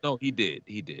 No, he did.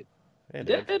 I did.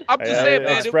 I'm just saying,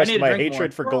 man. I expressed my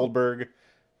hatred for Goldberg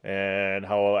and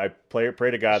how I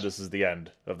pray to God this is the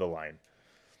end of the line.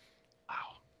 Wow.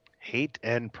 Hate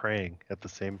and praying at the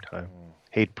same time.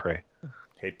 Hate, pray.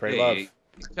 Hate, pray, love.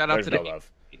 Shout out to the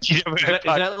love. Is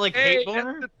that like hate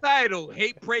boner? That's the title.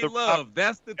 Hate, pray, love.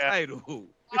 That's the title.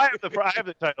 I have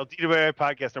the title. DWI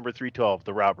podcast number 312,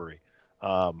 The Robbery.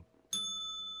 Oh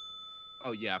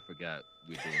yeah, I forgot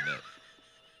we're doing that.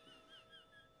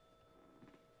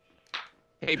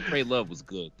 Hate, pray, love was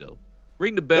good though.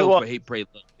 Ring the bell for hate, pray,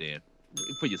 love, Dan.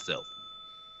 For yourself.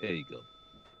 There you go.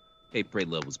 Hate, pray,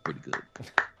 love was pretty good.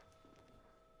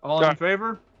 All in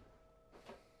favor?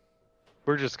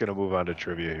 We're just gonna move on to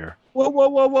trivia here. Whoa.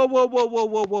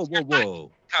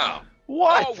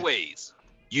 What? Always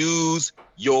use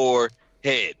your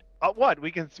head. What?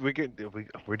 We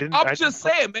didn't. I'm just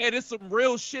saying, man, it's some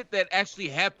real shit that actually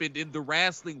happened in the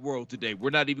wrestling world today.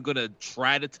 We're not even gonna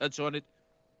try to touch on it.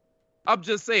 I'm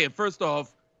just saying, first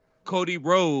off, Cody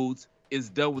Rhodes is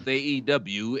done with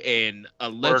AEW and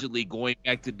allegedly going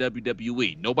back to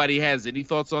WWE. Nobody has any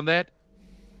thoughts on that?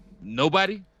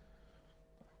 Nobody?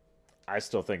 I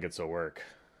still think it's a work.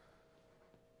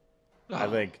 Oh. I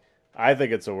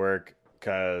think it's a work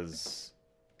because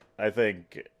I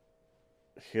think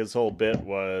his whole bit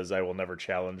was I will never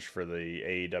challenge for the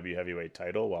AEW heavyweight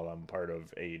title while I'm part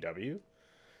of AEW.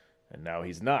 And now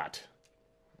he's not.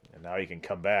 And now he can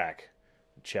come back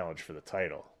and challenge for the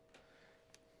title.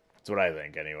 That's what I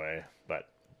think anyway. But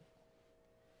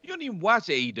you don't even watch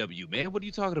AEW, man. What are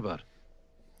you talking about?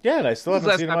 Yeah, and I still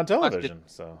haven't seen him on television,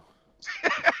 so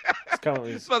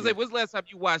when's the last time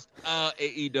you watched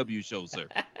AEW show, sir?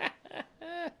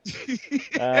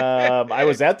 I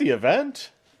was at the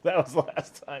event. That was the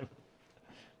last time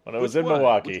when I was in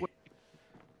Milwaukee.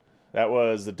 That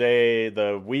was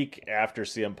the week after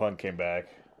CM Punk came back,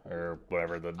 or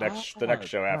whatever the next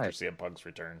show after CM Punk's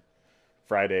return.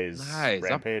 Friday's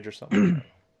Rampage or something.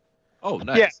 Oh,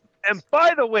 nice. Yeah. And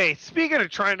by the way, speaking of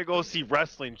trying to go see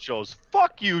wrestling shows,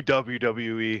 fuck you,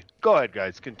 WWE. Go ahead,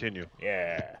 guys. Continue.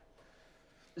 Yeah.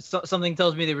 Something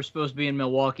tells me they were supposed to be in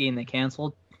Milwaukee and they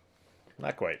canceled.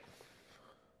 Not quite.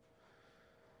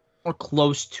 Or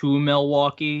close to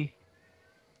Milwaukee.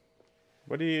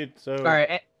 What do you... So... All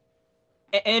right.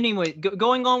 Anyway,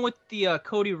 going on with the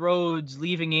Cody Rhodes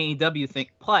leaving AEW thing.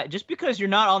 Platt, just because you're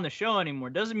not on the show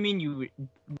anymore doesn't mean you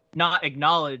not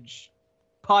acknowledge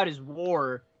Pod is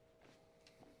War.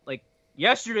 Like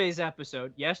Friday's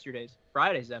episode,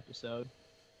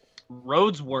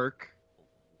 Rhodes work.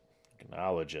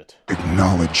 Acknowledge it.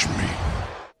 Acknowledge me.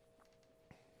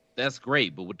 That's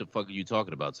great, but what the fuck are you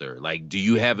talking about, sir? Like, do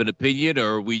you have an opinion,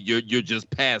 or you're just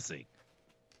passing?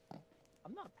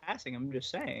 I'm not passing. I'm just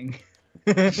saying.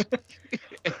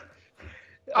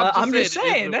 I'm just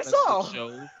saying. That's all.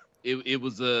 Show. It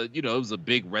was a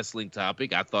big wrestling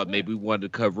topic. I thought maybe we wanted to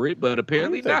cover it, but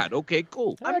apparently not. Okay,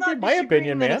 cool. I'm not my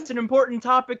opinion, man. It's an important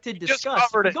topic to discuss.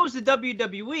 If he goes to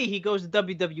WWE, he goes to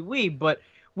WWE, but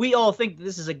we all think that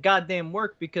this is a goddamn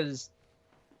work because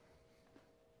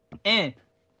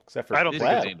Except for this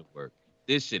shit ain't a work.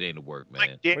 This shit ain't a work,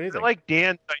 man. I like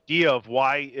Dan's idea of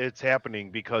why it's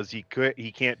happening because he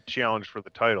can't challenge for the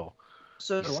title.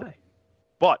 So do I.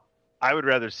 But I would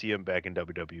rather see him back in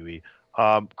WWE.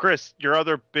 Chris, your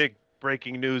other big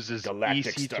breaking news is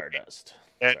Galactic EC3 Stardust.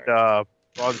 And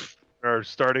are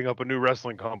starting up a new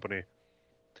wrestling company.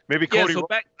 Maybe Cody will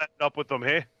end up with them,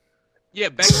 hey? Yeah,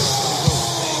 back to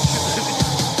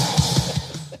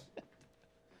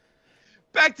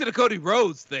back to the Cody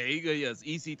Rhodes thing. Yes,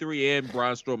 EC3 and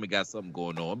Braun Strowman got something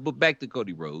going on. But back to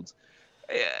Cody Rhodes.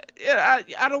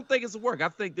 I don't think it's a work. I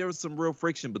think there was some real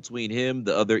friction between him,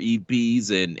 the other EPs,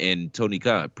 and Tony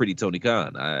Khan, pretty Tony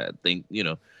Khan. I think,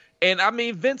 and I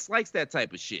mean, Vince likes that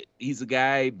type of shit. He's a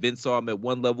guy, Vince saw him at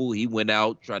one level. He went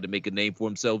out, tried to make a name for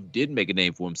himself, didn't make a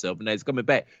name for himself, and now he's coming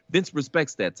back. Vince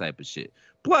respects that type of shit.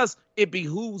 Plus, it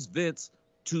behooves Vince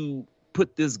to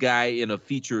put this guy in a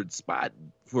featured spot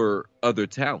for other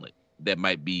talent that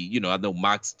might be, I know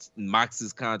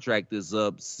Mox's contract is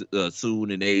up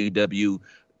soon in AEW.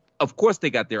 Of course, they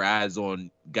got their eyes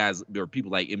on guys. There are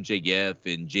people like MJF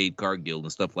and Jade Cargill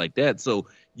and stuff like that. So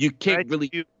you can't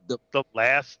really. The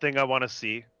last thing I want to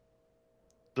see,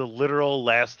 the literal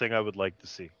last thing I would like to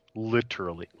see,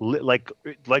 literally, like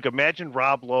imagine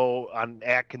Rob Lowe on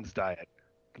Atkins diet,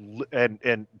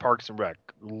 and Parks and Rec.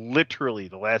 Literally,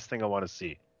 the last thing I want to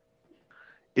see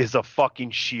is a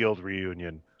fucking Shield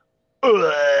reunion.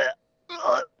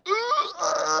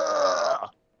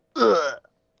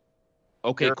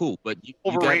 Okay, cool. But you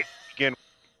overrated again.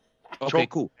 Okay,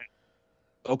 cool.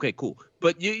 Okay, cool.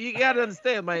 But you got to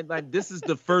understand, man, like this is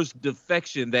the first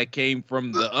defection that came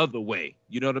from the other way.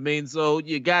 You know what I mean? So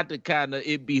you got to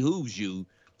it behooves you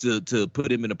to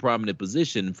put him in a prominent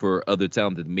position for other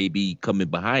talent that may be coming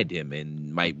behind him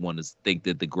and might want to think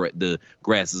that the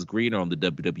grass is greener on the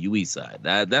WWE side.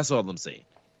 That's all I'm saying.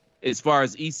 As far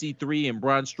as EC3 and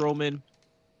Braun Strowman,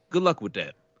 good luck with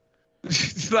that.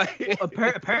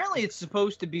 Apparently, it's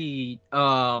supposed to be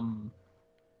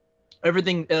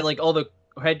everything, like all the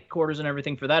headquarters and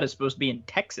everything for that is supposed to be in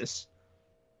Texas,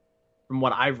 from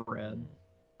what I've read.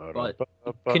 But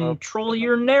Control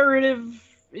Your Narrative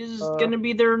is going to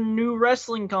be their new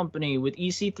wrestling company with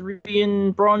EC3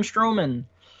 and Braun Strowman.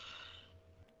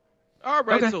 All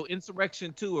right, Okay. so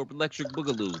Insurrection 2 or Electric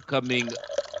Boogaloo coming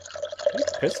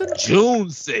June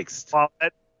 6th. Well,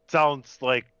 that sounds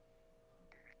like.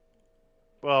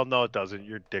 Well, no, it doesn't.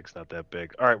 Your dick's not that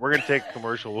big. All right, we're gonna take a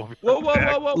commercial. We'll be right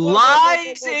back.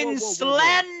 Lies in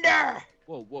slander.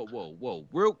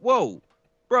 Whoa,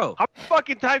 bro. How many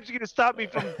fucking times are you gonna stop me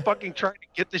from fucking trying to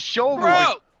get the show Bro.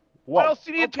 moving? What else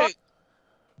do you need to talk?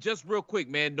 Just real quick,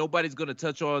 man. Nobody's gonna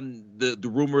touch on the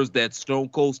rumors that Stone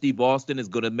Cold Steve Austin is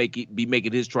gonna be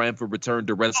making his triumphant return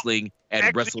to wrestling at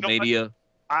Actually, WrestleMania.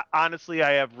 Honestly,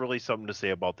 I have really something to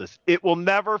say about this. It will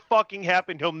never fucking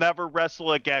happen. He'll never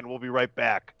wrestle again. We'll be right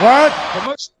back. What?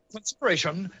 Promotion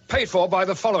consideration paid for by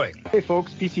the following. Hey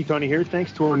folks, PC Tony here.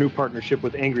 Thanks to our new partnership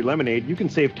with Angry Lemonade, you can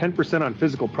save 10% on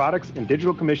physical products and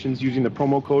digital commissions using the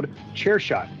promo code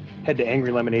ChairShot. Head to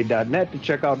angrylemonade.net to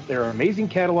check out their amazing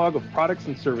catalog of products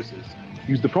and services.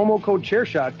 Use the promo code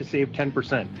ChairShot to save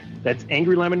 10%. That's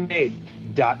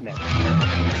angrylemonade.net.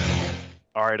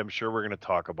 All right, I'm sure we're going to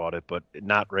talk about it, but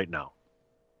not right now.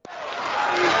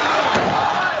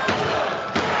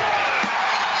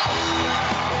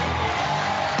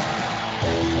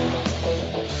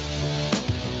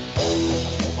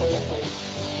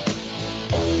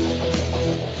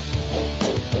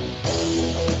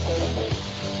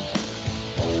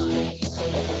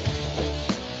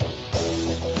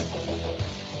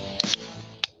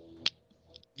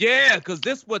 Yeah, because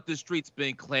this is what the street's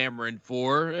been clamoring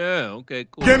for. Yeah, okay,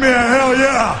 cool. Give me a hell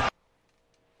yeah!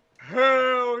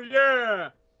 Hell yeah!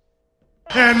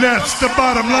 And that's the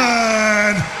bottom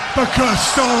line because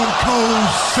Stone Cold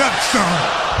said so.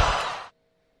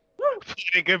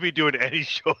 I ain't gonna be doing any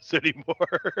shows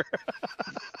anymore.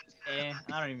 I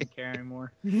don't even care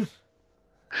anymore.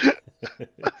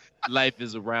 Life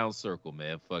is a round circle,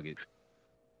 man. Fuck it.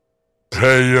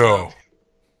 Hey yo.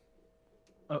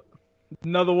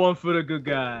 Another one for the good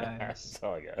guys. That's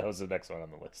all I got. That was the next one on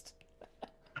the list.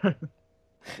 I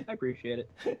appreciate it.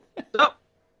 So,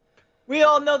 we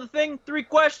all know the thing. 3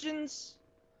 questions.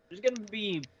 There's going to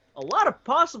be a lot of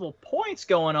possible points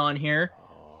going on here.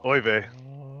 Oy vey.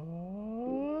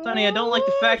 Sonny, I don't like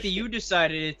the fact that you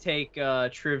decided to take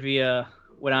trivia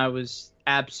when I was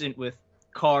absent with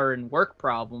car and work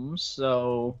problems.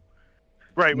 So,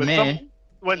 Right, when meh.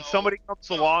 somebody comes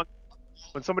along.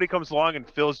 When somebody comes along and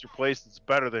fills your place that's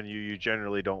better than you, you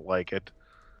generally don't like it.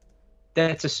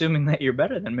 That's assuming that you're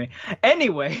better than me.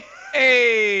 Anyway.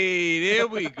 Hey, there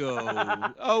we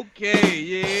go. Okay,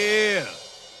 yeah.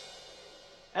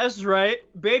 That's right.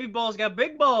 Baby balls got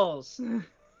big balls.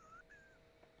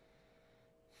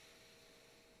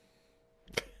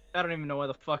 I don't even know why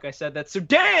the fuck I said that. So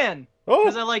Dan!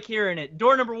 Because I like hearing it.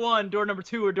 Door number 1, door number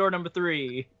 2, or door number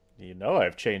 3? You know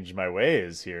I've changed my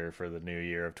ways here for the new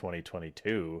year of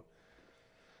 2022.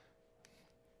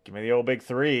 Give me the old big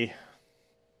 3.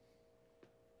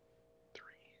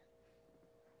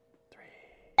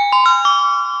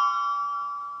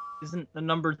 Isn't the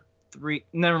number 3?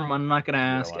 Never mind. I'm not gonna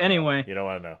ask. Anyway, You don't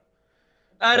want to know.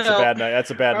 I That's know. a bad night.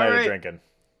 That's a bad All night right. of drinking.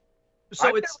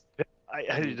 So it's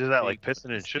I do that like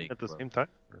pissing and shitting at the same time.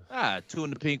 2 in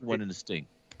the pink, 1 in the stink.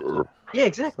 yeah,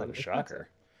 exactly. What a shocker.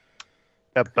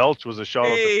 That belch was a shout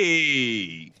out.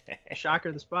 Hey,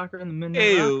 Shocker the Spocker and the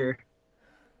Midnight Ew. Rocker.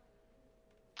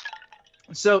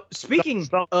 So speaking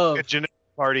A of genetic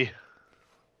party.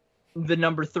 the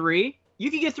number 3,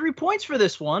 you can get 3 points for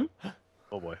this one.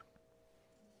 Oh boy.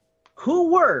 Who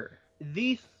were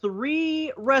the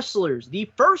 3 wrestlers, the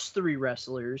first 3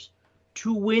 wrestlers,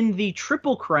 to win the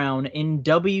Triple Crown in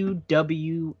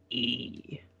WWE?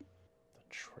 The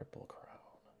Triple Crown.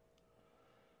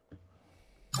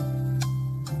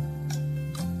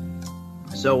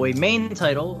 So a main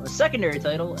title, a secondary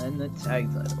title, and the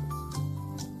tag title.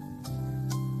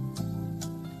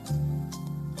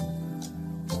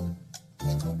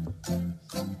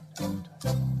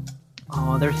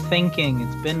 Oh, they're thinking.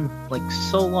 It's been like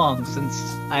so long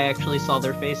since I actually saw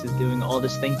their faces doing all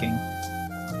this thinking.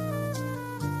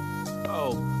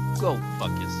 oh, go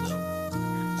fuck yourself.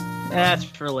 That's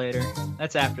for later.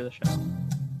 That's after the show.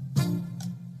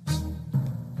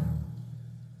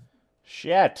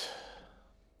 Shit.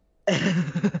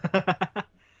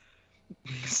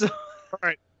 So,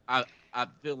 I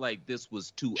feel like this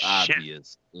was too Shit.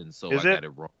 obvious, and so Is I it? got it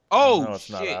wrong. Oh, No, it's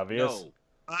not shit, obvious. No.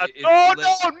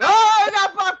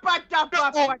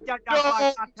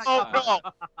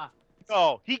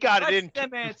 No, he got it in. What's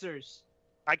them answers?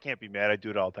 I can't be mad. I do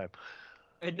it all the time.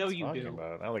 I know you Talking do.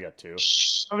 about it. I only got 2.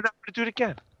 I'm not gonna do it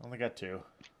again. I only got 2.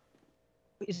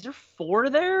 Is there 4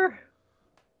 there?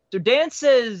 So Dan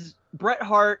says Bret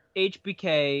Hart,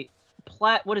 HBK,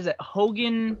 what is it?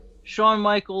 Hogan, Shawn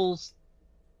Michaels.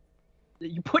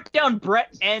 You put down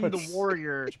Bret and Put- the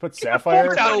Warrior. Did you put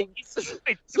Sapphire?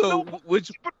 So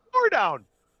which Put 4 down.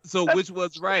 so which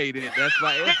was right? And that's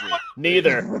my answer.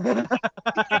 Neither.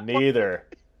 Neither.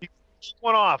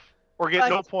 One off or get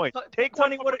no point. Take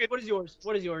Tony, one. what is yours?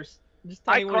 What is yours? Just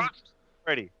tell I me what is crossed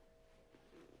already.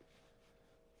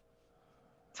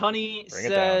 Tony Bring it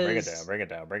says down. Bring it down. Bring it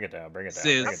down. Bring it down. Bring it down.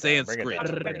 Says Bring it down. Bring it Sanskrit.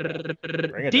 down. Bring it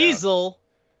down. Bring it Diesel.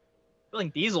 Spelling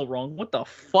Diesel wrong. What the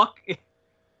fuck?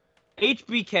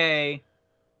 HBK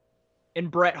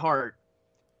and Bret Hart.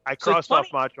 I So crossed Tony-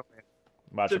 off Macho Man.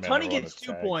 Macho So Man Tony number one gets is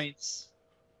 2 tags. points.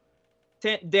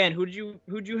 Dan, who'd you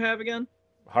have again?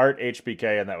 Hart,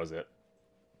 HBK, and that was it.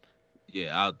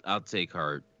 Yeah, I'll take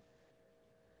Hart.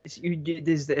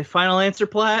 Is the final answer,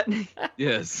 Platt?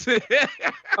 Yes.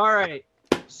 All right.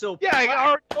 So Yeah,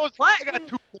 I Platt, got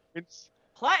 2 points.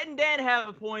 Platt and Dan have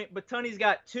a point, but Tony's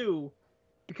got 2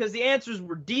 because the answers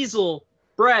were Diesel,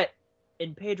 Bret,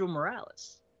 and Pedro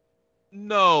Morales.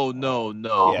 No.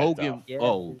 Yeah, Hogan. Yeah.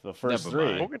 Oh, The first never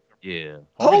 3. mind. Yeah.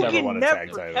 Hogan won a never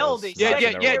tag title. held a Yeah. second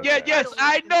Never won a tag Yes. title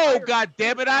I in know. his God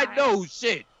damn it. I know.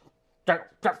 Shit. Didn't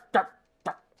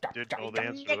know the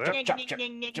answer to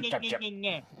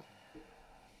that.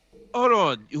 Hold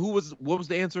on. What was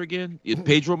the answer again?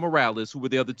 Pedro Morales. Who were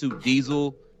the other 2?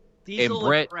 Diesel. Diesel And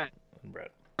Bret. Brett.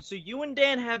 So you and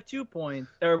Dan have 2 points,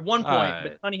 or 1 point, Alright.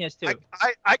 but Tony has 2.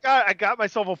 I got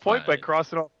myself a point by Fine.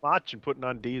 crossing off Mach and putting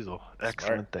on Diesel.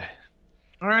 Excellent day.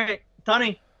 All right,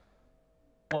 Tony.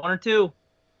 1 or 2?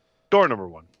 Door number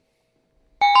 1.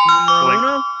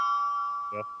 Corona?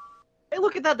 Yeah. Hey,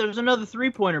 look at that. There's another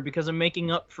 3-pointer because I'm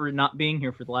making up for not being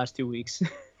here for the last 2 weeks.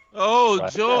 Oh,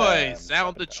 Right. joy.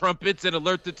 Sound the trumpets and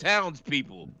alert the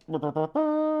townspeople.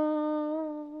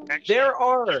 Actually, There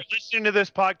are. if you're listening to this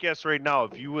podcast right now,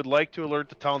 if you would like to alert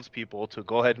the townspeople to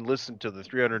go ahead and listen to the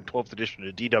 312th edition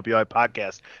of the DWI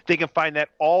podcast, they can find that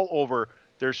all over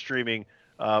their streaming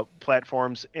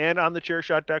platforms and on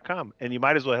thechairshot.com. And you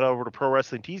might as well head over to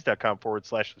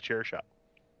prowrestlingtees.com/thechairshot.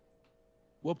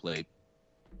 Well played.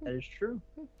 That is true.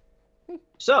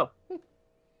 So,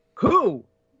 who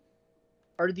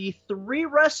are the 3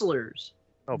 wrestlers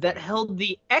that held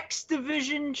the X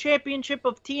Division Championship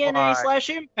of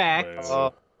TNA/Impact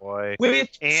Oh, boy. with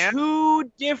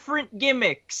 2 different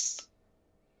gimmicks?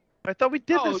 I thought we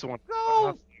did this one.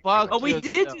 No. Fuck Oh, we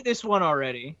yourself. did do this one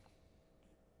already.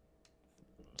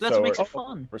 So that's what makes it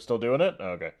fun. We're still doing it?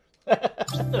 Oh, okay.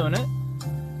 Still doing it.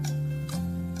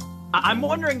 I'm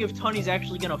wondering if Tony's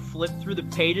actually gonna flip through the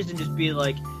pages and just be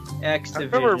like X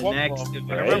remember Division, one of X them.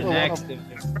 Division, I remember X one of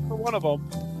Division. I remember one of them.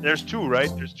 There's 2, right?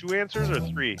 There's 2 answers or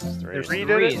 3? There's Three did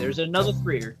 3. it? There's another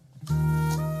 3er.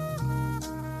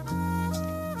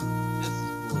 This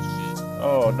is bullshit.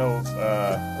 Oh, no.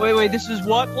 Wait, this is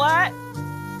what, Platt?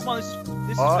 Come on, this is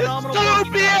phenomenal.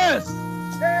 Stupid!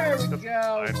 There we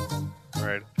go. All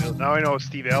right. Now I know how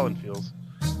Steve Allen feels.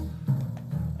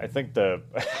 I think the...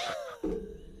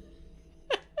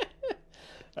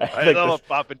 I love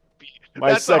popping DP.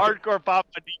 That's a hardcore pop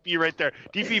on DP right there.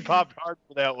 DP popped hard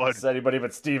for that one. It's anybody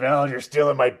but Steve Allen. You're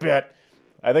stealing my bit.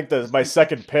 I think my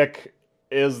second pick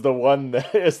is the one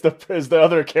that is the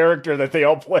other character that they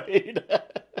all played.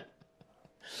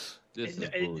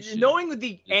 Knowing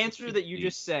the answer that you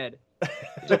just said,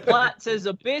 so Platt says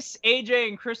Abyss, AJ,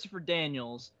 and Christopher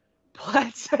Daniels.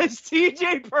 Platt says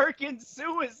TJ Perkins,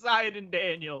 Suicide, and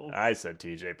Daniels. I said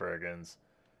TJ Perkins.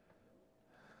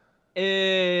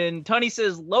 And Tony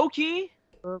says Loki,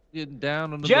 getting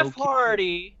down on the Jeff Loki.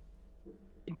 Hardy,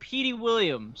 and Petey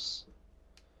Williams.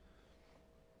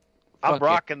 I'm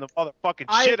rocking the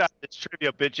motherfucking shit out of this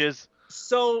trivia, bitches.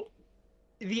 So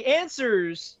the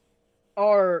answers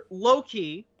are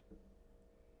Loki,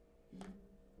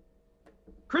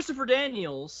 Christopher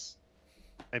Daniels,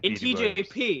 and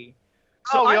TJP.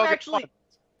 So I'm actually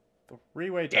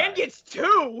three-way tie. Dan gets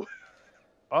 2.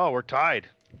 Oh, we're tied.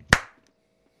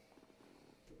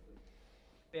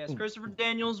 Yes, Christopher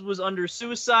Daniels was under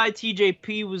Suicide.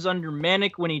 TJP was under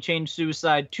Manic when he changed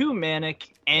Suicide to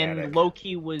Manic, and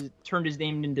Loki turned his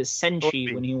name into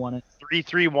Senshi when he won it.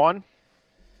 3-3-1.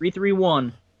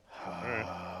 3-3-1.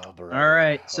 All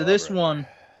right, so this one.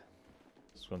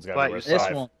 This one's got to be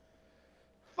this one.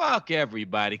 Fuck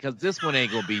everybody, because this one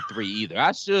ain't gonna be 3 either.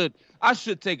 I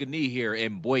should take a knee here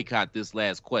and boycott this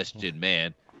last question,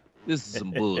 man. This is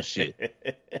some bullshit.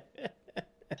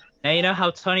 Now you know how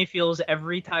Tony feels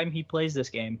every time he plays this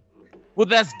game. Well,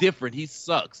 that's different. He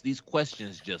sucks. These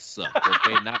questions just suck.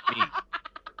 Okay, not me.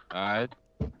 All right,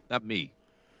 not me.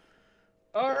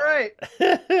 All right.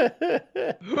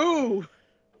 Who?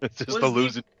 It's just the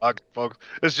losing talking, folks.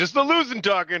 It's just the losing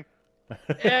talking.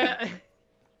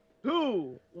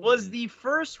 Who was the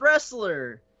first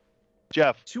wrestler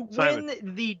Jeff to Simon.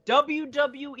 win the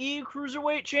WWE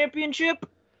Cruiserweight Championship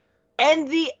and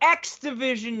the X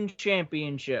Division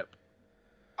Championship?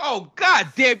 Oh, god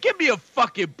damn, give me a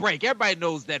fucking break. Everybody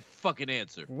knows that fucking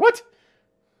answer. What?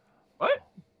 What?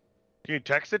 Can you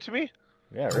text it to me?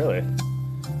 Yeah, really.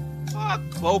 Fuck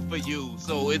both of you.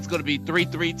 So it's going to be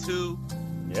 3-3-2?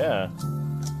 Yeah.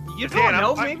 You don't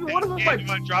know. Maybe one of them Dan, might... you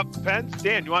want to drop pens?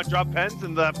 Dan, you want to drop pens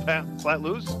and the flat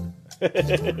lose?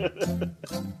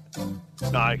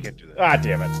 No, I can't do that. Ah,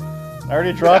 damn it. I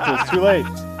already dropped it. It's too late.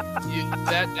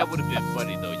 That would have been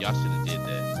funny, though. Y'all should have did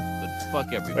that. But fuck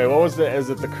everybody. Wait, what was the... Is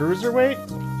it the Cruiserweight?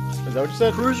 Is that what you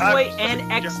said? Cruiserweight and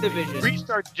X Division.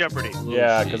 Restart Jeopardy.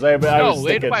 Yeah, because I was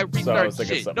thinking... Nobody So I was restart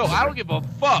thinking shit. something No, I don't give a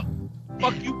fuck.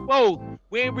 Fuck you both.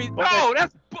 We ain't No,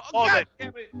 that's... God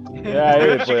damn it. Yeah, I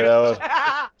didn't play that one.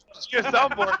 Your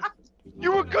soundboard.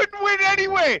 You couldn't win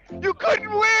anyway. You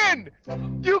couldn't win.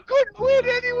 You couldn't win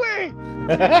anyway.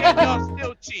 And y'all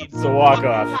still cheat. It's a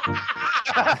walk-off.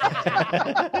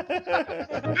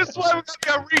 This is why we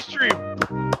got restream.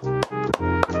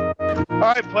 All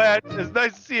right, Plaid. It's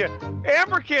nice to see you.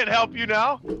 Amber can't help you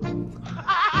now.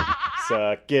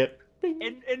 Suck it.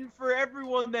 And for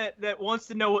everyone that wants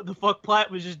to know what the fuck Platt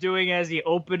was just doing as he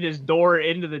opened his door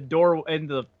into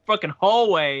the fucking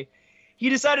hallway, he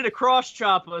decided to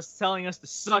cross-chop us, telling us to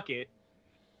suck it.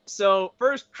 So,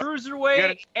 first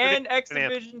Cruiserweight and X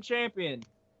Division champion.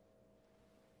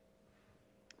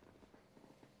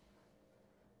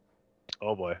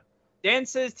 Oh, boy. Dan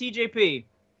says TJP.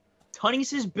 Tunney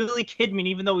says Billy Kidman,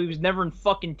 even though he was never in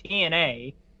fucking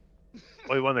TNA.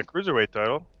 Well, he won the Cruiserweight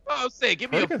title. Oh, say,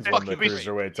 give me a Perkins won fucking the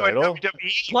Cruiserweight title.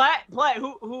 Platt,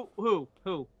 who?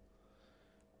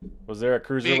 Was there a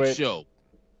Cruiserweight? Big Show.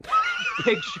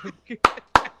 Big Show.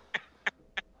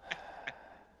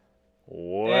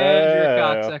 Wow. And you're a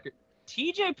cocksucker.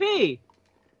 TJP.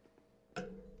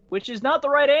 Which is not the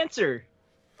right answer.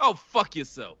 Oh, fuck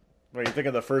yourself. What, you think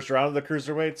of the first round of the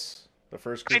Cruiserweights? The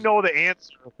first I know the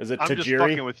answer. Is it I'm just Tajiri?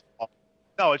 fucking with you.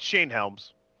 No, it's Shane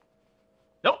Helms.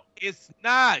 Nope, it's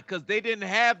not, because they didn't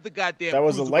have the goddamn. That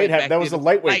was a Cruiserweight back that was a then.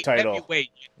 lightweight Light title. heavyweight,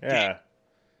 you Yeah, dick.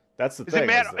 that's the Is thing. it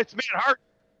Matt? is that- It's Matt Hart.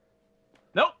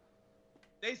 Nope.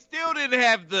 They still didn't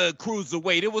have the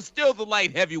cruiserweight. It was still the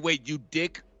light heavyweight, you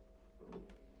dick.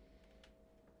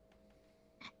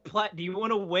 Platt, do you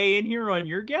want to weigh in here on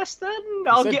your guess then?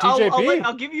 I'll said give TJP.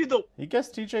 I'll give you the He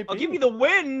guessed TJP. I'll give you the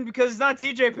win because it's not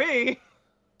TJP.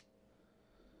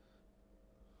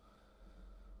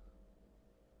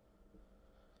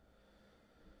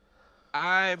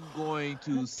 I'm going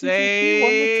to TJP say.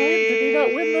 won the title. Did he not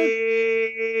win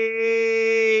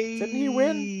the? Didn't he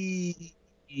win?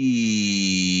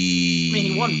 I mean,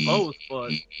 he won both,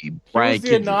 but He Brian was the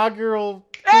Kendrick. inaugural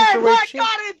hey, Cruiserweight Black champ.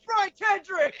 got it, Brian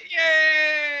Kendrick.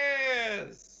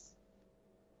 Yes.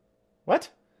 What?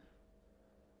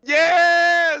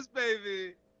 Yes,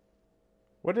 baby.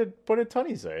 What did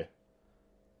Tony say?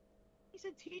 He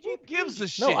said TJP. Who gives a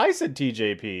shit? No, I said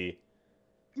TJP.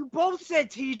 You both said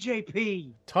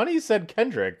TJP. Tunney said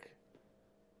Kendrick.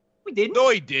 We didn't. No,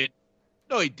 he did.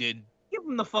 No, he didn't. Give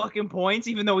him the fucking points,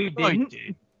 even though he No, he didn't.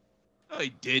 did. No, he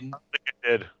didn't. I think I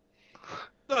did.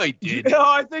 No, he did. No,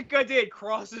 I think I did.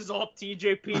 Crosses off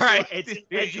TJP. Right. So it's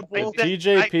legible.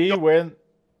 TJP when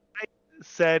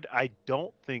Said I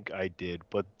don't think I did,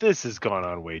 but this has gone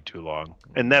on way too long,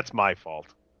 and that's my fault.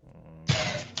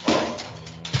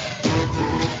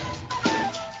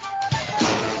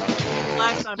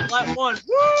 Last time, flat one.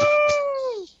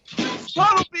 Woo!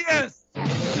 Total BS.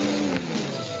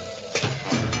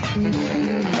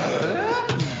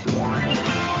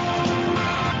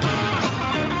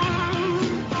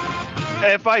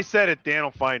 If I said it, Dan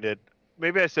will find it.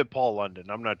 Maybe I said Paul London.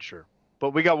 I'm not sure,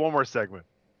 but we got one more segment.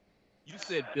 You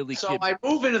said Billy So Kid. I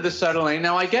move into the center lane.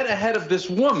 Now I get ahead of this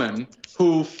woman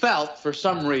who felt, for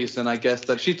some reason, I guess,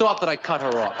 that she thought that I cut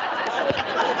her off.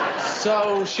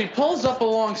 So she pulls up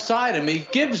alongside of me,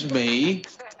 gives me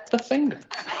the finger.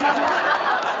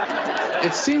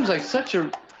 It seems like such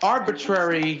a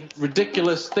arbitrary,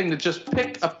 ridiculous thing to just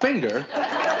pick a finger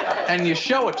and you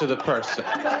show it to the person.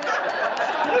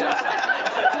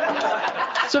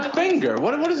 It's a finger.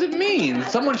 What does it mean?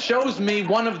 Someone shows me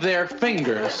one of their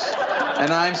fingers,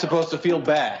 and I'm supposed to feel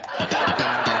bad.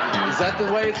 Is that the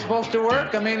way it's supposed to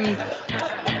work? I mean,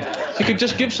 you could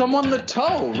just give someone the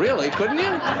toe, really, couldn't you?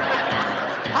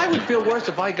 I would feel worse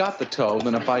if I got the toe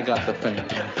than if I got the finger.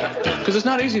 Because it's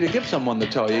not easy to give someone the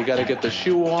toe. You got to get the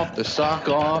shoe off, the sock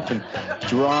off, and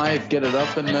drive, get it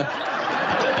up in the...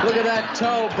 Look at that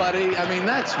toe, buddy. I mean,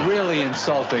 that's really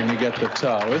insulting to get the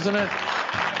toe, isn't it?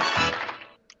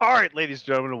 All right, ladies and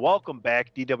gentlemen, welcome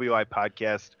back. DWI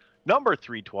Podcast number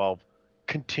 312,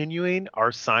 continuing our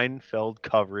Seinfeld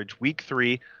coverage, week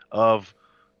 3 of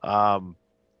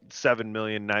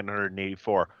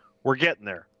 7,984,000. We're getting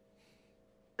there.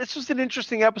 This was an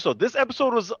interesting episode. This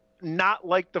episode was not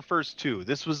like the first two.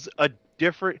 This was a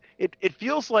different... It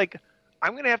feels like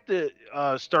I'm going to have to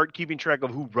start keeping track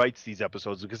of who writes these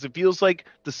episodes, because it feels like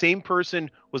the same person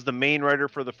was the main writer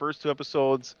for the first two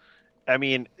episodes. I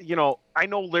mean, you know, I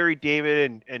know Larry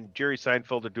David and Jerry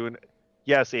Seinfeld are doing...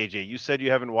 Yes, AJ, you said you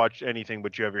haven't watched anything,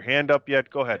 but you have your hand up yet?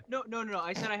 Go ahead. No.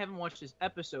 I said I haven't watched this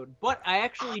episode, but I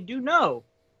actually do know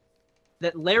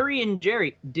that Larry and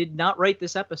Jerry did not write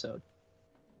this episode.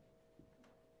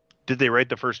 Did they write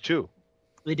the first two?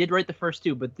 They did write the first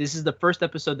two, but this is the first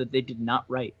episode that they did not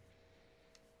write.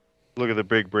 Look at the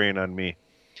big brain on me.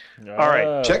 All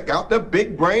right. Check out the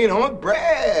big brain on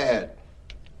Brad.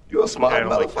 You're a smart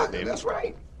motherfucker. Like That's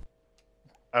right.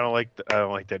 I don't like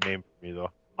that name for me though.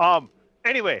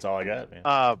 Anyway, that's all I got, man.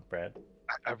 Brad,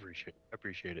 I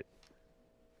appreciate it.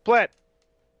 Platt,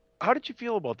 how did you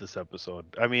feel about this episode?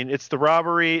 I mean, it's the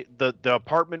robbery, the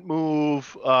apartment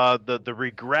move, the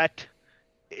regret.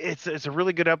 It's a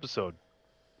really good episode.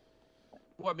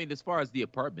 Well, I mean, as far as the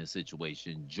apartment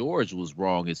situation, George was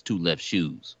wrong as two left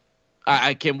shoes.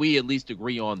 Can we at least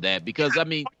agree on that? Because I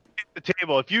mean, the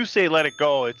table. If you say let it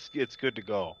go, it's good to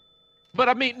go. But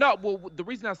I mean, no. Well, the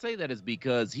reason I say that is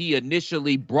because he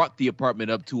initially brought the apartment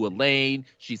up to Elaine.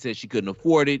 She said she couldn't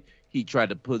afford it. He tried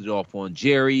to put it off on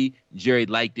Jerry. Jerry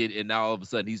liked it, and now all of a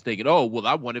sudden he's thinking, "Oh, well,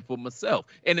 I want it for myself."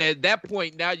 And at that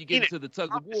point, now you get into the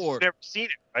tug of war. Never seen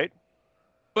it, right?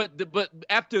 But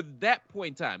after that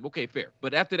point in time, okay, fair.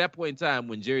 But after that point in time,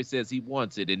 when Jerry says he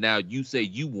wants it, and now you say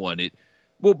you want it,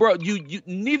 well, bro, you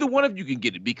neither one of you can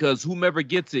get it, because whomever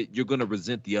gets it, you're gonna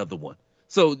resent the other one.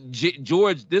 So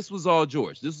George, this was all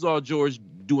George. This was all George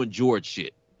doing George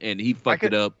shit, and he fucked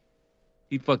it up.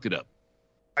 He fucked it up.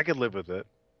 I could live with it.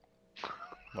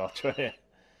 Well,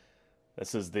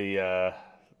 this is the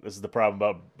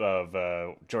problem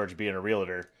of George being a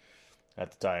realtor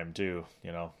at the time too.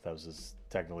 You know, that was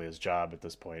technically his job at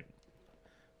this point,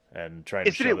 and trying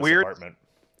to show this apartment.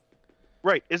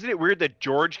 Right. Isn't it weird that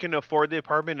George can afford the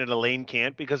apartment and Elaine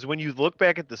can't? Because when you look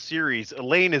back at the series,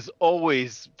 Elaine is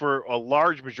always, for a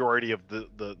large majority of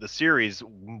the series,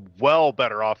 well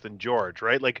better off than George,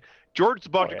 right? Like, George's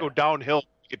about to go downhill to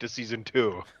get to season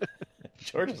 2.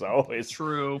 George is always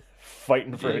true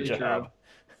fighting for a job.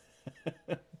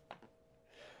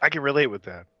 I can relate with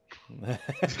that.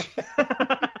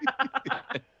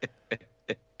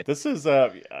 This is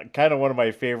kind of one of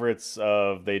my favorites.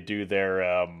 They do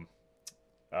their...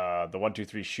 the 1, 2,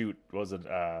 3 shoot, was it?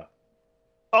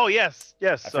 Oh yes.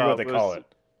 I forget what they call it.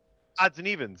 Odds and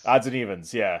evens. Odds and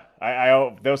evens, yeah.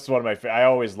 I that was one of my. I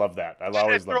always love that. I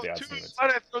always love the odds and evens.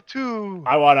 I throw 2.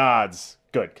 I want odds,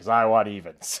 good, because I want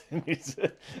evens.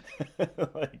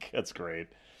 Like, that's great.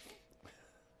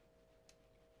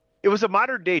 It was a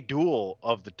modern day duel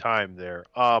of the time there.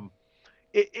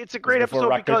 it's a great before episode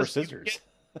rock, paper, because scissors.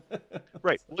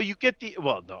 right. Well, you get the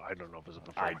no, I don't know if it was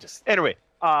before. Anyway,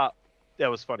 that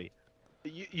was funny.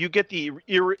 You get the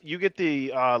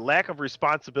lack of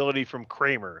responsibility from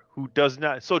Kramer, who does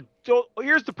not. So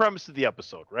here's the premise of the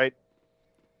episode, right?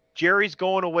 Jerry's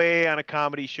going away on a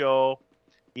comedy show.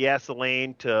 He asks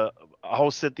Elaine to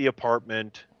house sit the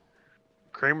apartment.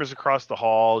 Kramer's across the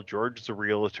hall. George is a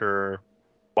realtor.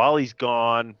 While he's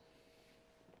gone,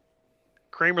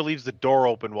 Kramer leaves the door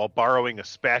open while borrowing a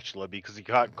spatula because he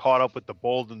got caught up with the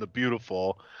Bold and the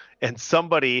Beautiful. And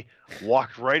somebody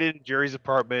walked right into Jerry's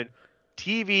apartment.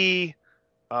 TV,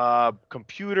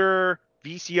 computer,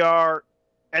 VCR,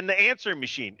 and the answering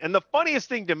machine. And the funniest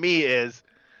thing to me is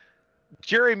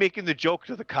Jerry making the joke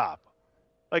to the cop.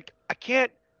 Like, I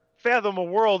can't fathom a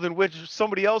world in which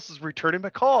somebody else is returning my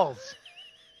calls.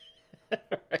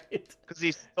 Right. Because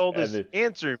he stole his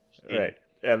answering machine. Right.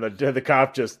 And the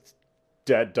cop just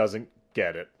doesn't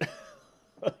get it.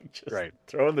 Just right.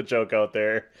 Throwing the joke out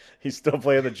there. He's still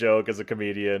playing the joke as a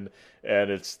comedian. And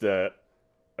it's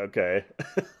okay.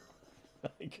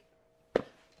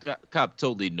 Cop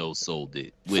totally no sold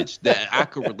it, which that I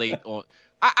could relate on.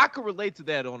 I could relate to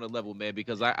that on a level, man,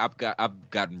 because I've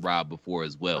gotten robbed before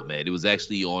as well, man. It was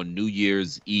actually on New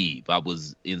Year's Eve. I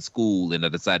was in school and I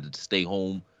decided to stay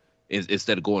home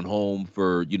instead of going home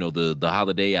for the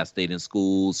holiday. I stayed in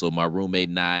school, so my roommate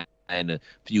and I and a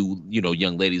few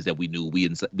young ladies that we knew, we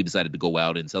decided to go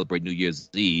out and celebrate New Year's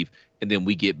Eve, and then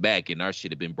we get back and our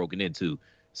shit had been broken into.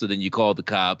 So then you call the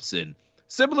cops, and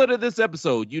similar to this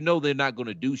episode, they're not going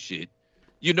to do shit.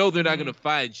 They're not going to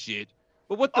find shit.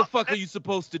 But what the fuck are you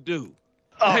supposed to do?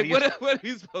 What are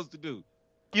you supposed to do?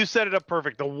 You set it up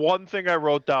perfect. The one thing I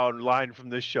wrote down line from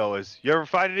this show is, you ever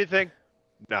find anything?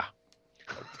 Nah.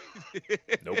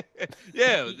 Nope.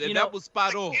 Yeah, and that was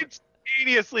spot on.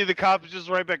 Instantaneously, the cops just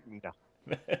right back. No.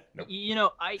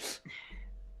 Nope. I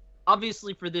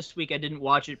obviously for this week I didn't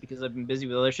watch it because I've been busy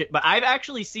with other shit. But I've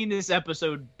actually seen this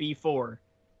episode before.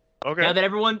 Okay. Now that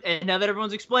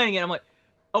everyone's explaining it, I'm like,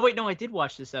 oh wait, no, I did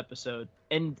watch this episode,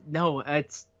 and no,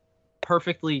 it's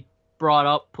perfectly brought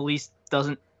up. Police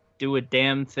doesn't do a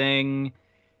damn thing.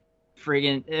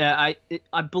 Friggin',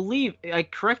 I believe.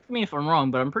 Correct me if I'm wrong,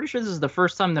 but I'm pretty sure this is the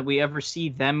first time that we ever see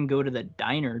them go to the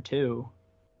diner too,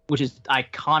 which is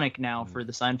iconic now for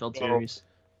the Seinfeld series.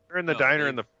 They're in the diner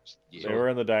in the. They were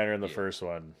in the diner in the first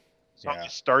one. So you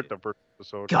start the first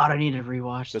episode. God, I need to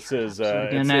rewatch this. Is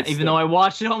even though I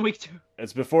watched it on week 2.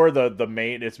 It's before the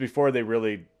main. It's before they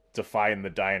really define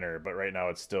the diner, but right now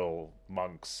it's still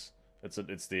Monk's. It's a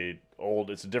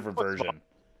different version.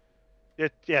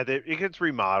 It gets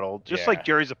remodeled, just like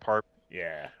Jerry's apartment.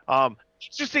 Yeah.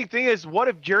 Interesting thing is, what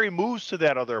if Jerry moves to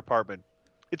that other apartment?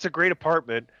 It's a great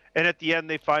apartment, and at the end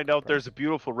they find out there's a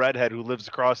beautiful redhead who lives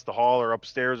across the hall or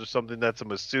upstairs or something that's a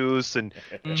masseuse, and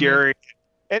Jerry.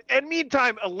 And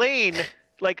meantime, Elaine,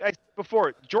 like I said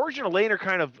before, George and Elaine are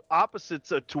kind of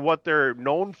opposites to what they're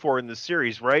known for in the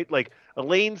series, right? Like,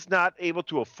 Elaine's not able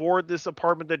to afford this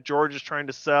apartment that George is trying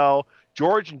to sell.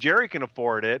 George and Jerry can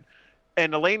afford it.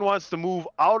 And Elaine wants to move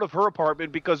out of her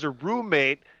apartment because her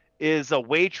roommate is a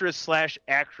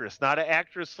waitress/actress, not an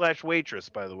actress/waitress,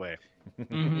 by the way.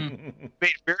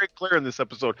 Made very clear in this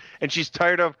episode. And she's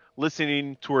tired of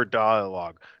listening to her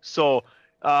dialogue. So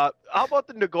how about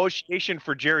the negotiation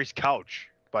for Jerry's couch,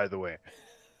 by the way?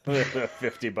 The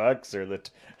 $50 or the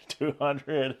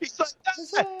 200? He's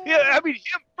like, yeah, I mean,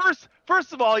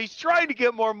 first of all, he's trying to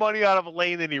get more money out of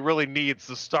Elaine than he really needs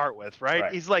to start with,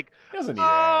 right? He's like, he doesn't need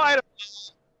I don't.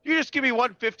 You just give me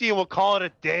 $150 and we'll call it a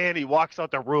day. And he walks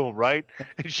out the room, right?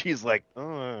 And she's like, I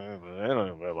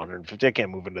don't have $150. I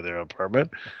can't move into their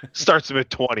apartment. Starts him at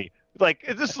 $20. Like,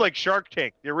 this is like Shark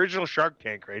Tank, the original Shark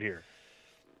Tank, right here.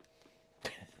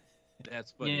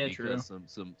 That's funny because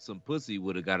some pussy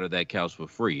would have got her that couch for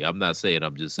free. I'm not saying.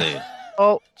 I'm just saying.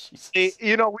 Oh,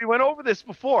 we went over this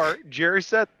before. Jerry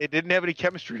said they didn't have any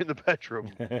chemistry in the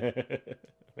bedroom.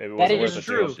 Maybe that is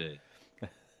true.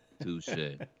 Touche.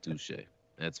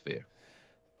 That's fair.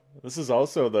 This is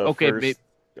also the first.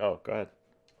 Oh, go ahead.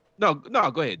 No,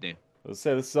 go ahead, Dan. Let's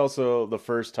say this is also the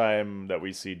first time that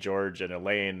we see George and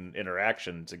Elaine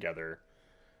interaction together.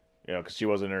 Because she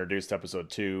wasn't introduced to episode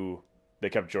 2. They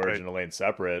kept George and Elaine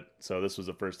separate, so this was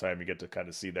the first time you get to kind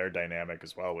of see their dynamic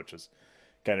as well, which is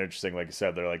kind of interesting. Like you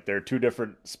said, they're two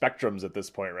different spectrums at this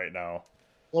point right now.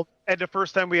 Well, and the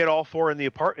first time we had all 4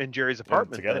 in Jerry's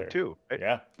apartment together too. Right?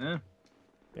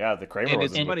 Yeah. The Kramer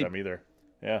wasn't with them either.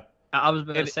 Yeah. I was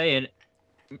going to say it.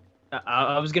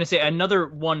 I was going to say another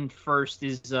one first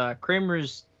is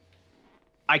Kramer's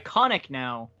iconic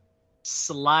now,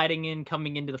 sliding in,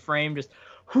 coming into the frame, just,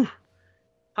 whew.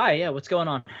 Hi, yeah, what's going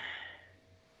on?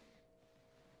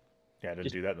 Yeah, I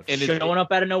didn't do that. And showing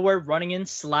up out of nowhere, running in,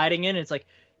 sliding in. It's like,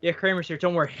 yeah, Kramer's here.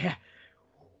 Don't worry. Yeah,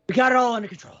 we got it all under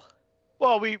control.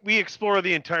 Well, we explore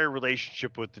the entire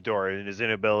relationship with the door and his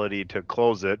inability to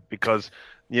close it because,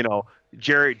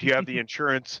 Jerry, do you have the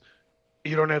insurance?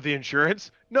 You don't have the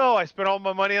insurance? No, I spent all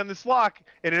my money on this lock,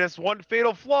 and it has one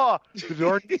fatal flaw. The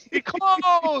door needs to be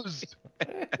closed.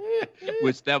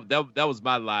 Which that was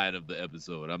my line of the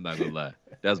episode. I'm not gonna lie.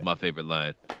 That's my favorite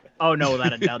line. Oh no,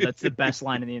 without a doubt, that's the best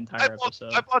line in the entire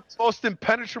episode. I bought the most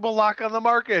impenetrable lock on the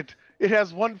market. It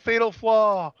has one fatal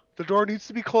flaw. The door needs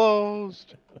to be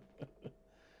closed.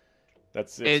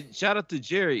 That's it. And shout out to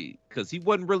Jerry because he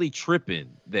wasn't really tripping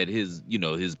that his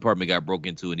apartment got broke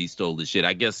into and he stole the shit.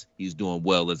 I guess he's doing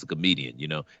well as a comedian,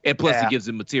 and plus he gives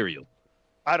him material.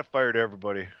 I'd have fired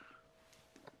everybody.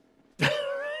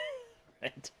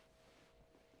 Right.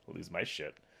 I'll lose my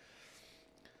shit.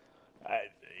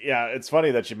 Yeah, it's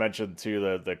funny that you mentioned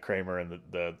too the Kramer and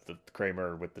the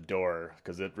Kramer with the door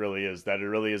because it really is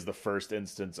the first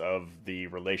instance of the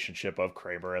relationship of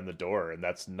Kramer and the door, and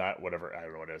that's not whatever I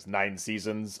don't know what it is 9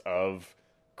 seasons of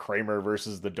Kramer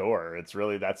versus the door. It's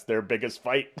really that's their biggest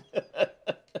fight.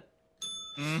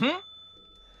 Mm-hmm.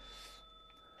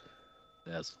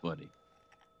 That's funny.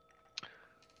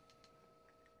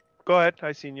 Go ahead,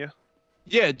 I seen you.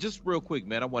 Yeah, just real quick,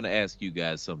 man. I want to ask you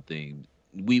guys something.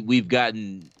 We've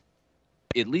gotten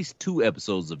at least 2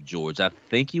 episodes of George. I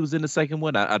think he was in the second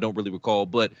one. I don't really recall,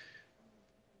 but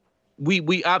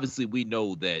we obviously we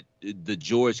know that the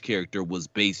George character was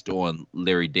based on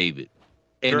Larry David.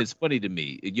 And It's funny to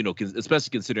me,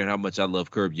 especially considering how much I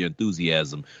love Curb Your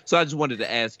Enthusiasm. So I just wanted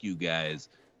to ask you guys,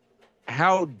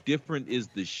 how different is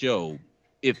the show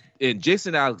and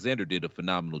Jason Alexander did a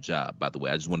phenomenal job, by the way.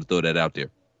 I just want to throw that out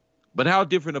there. But how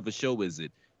different of a show is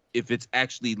it if it's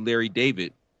actually Larry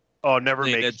David playing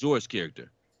that George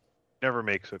character? Never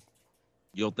makes it.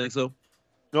 You don't think so?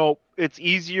 No, it's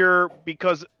easier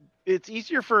because it's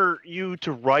easier for you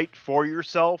to write for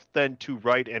yourself than to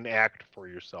write and act for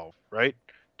yourself, right?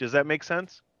 Does that make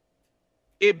sense?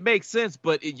 It makes sense,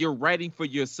 but you're writing for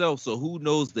yourself, so who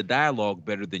knows the dialogue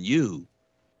better than you?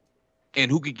 And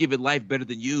who could give it life better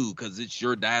than you because it's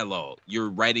your dialogue. You're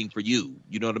writing for you.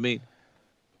 You know what I mean?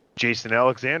 Jason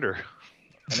Alexander.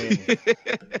 I mean,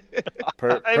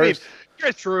 Chris,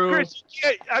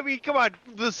 come on.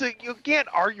 You can't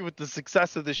argue with the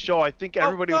success of the show. I think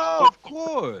everybody was. Of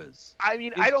course. I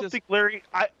mean, I don't think Larry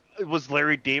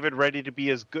David ready to be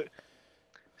as good.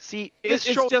 See, this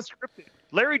show is scripted.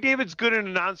 Larry David's good in a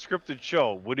non-scripted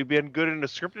show. Would he been good in a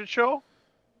scripted show?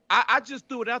 I just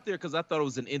threw it out there because I thought it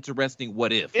was an interesting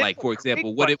what if. Like, for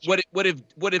example, what if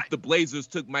the Blazers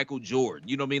took Michael Jordan?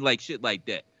 You know what I mean? Like shit like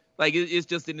that. Like it's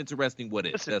just an interesting what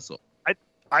if. Listen, that's all.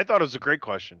 I thought it was a great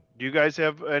question. Do you guys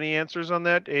have any answers on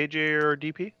that, AJ or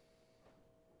DP?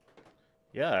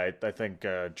 Yeah, I think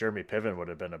Jeremy Piven would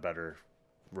have been a better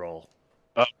role.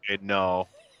 Okay, no.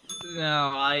 No,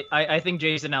 I think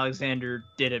Jason Alexander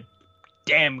did a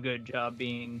damn good job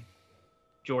being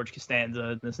George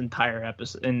Costanza in this entire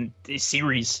episode in this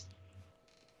series.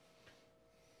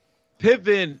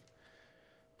 Piven,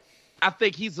 I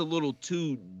think he's a little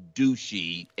too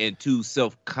douchey and too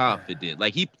self-confident.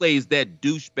 Like, he plays that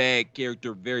douchebag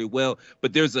character very well,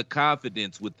 but there's a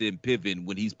confidence within Piven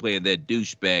when he's playing that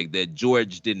douchebag that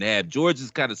George didn't have. George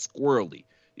is kind of squirrely.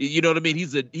 You know what I mean?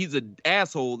 He's an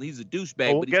asshole, he's a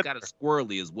douchebag, but he's kind of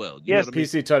squirrely as well. Yes,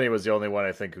 PC Tunney was the only one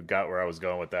I think who got where I was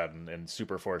going with that and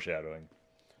super foreshadowing.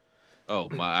 Oh,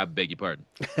 I beg your pardon.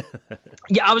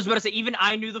 Yeah, I was about to say, even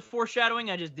I knew the foreshadowing,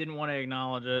 I just didn't want to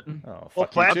acknowledge it. Oh, well,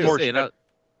 Platt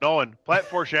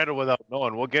foreshadowed without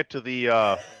knowing. We'll get to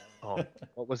the,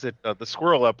 what was it? The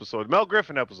squirrel episode. Mel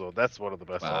Griffin episode. That's one of the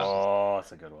best. Oh,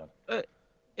 that's a good one.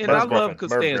 And I love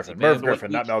Costanza, man. Merv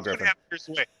Griffin, not Mel Griffin.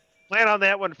 Plan on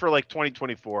that one for like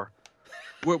 2024.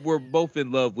 We're both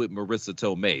in love with Marissa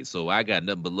Tomei, so I got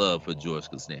nothing but love for George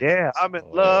Costanza. Yeah, I'm in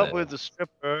love with the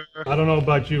stripper. I don't know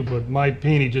about you, but my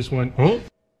peenie just went, huh?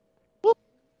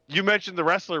 You mentioned the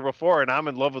wrestler before, and I'm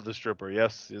in love with the stripper.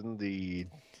 Yes,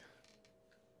 indeed.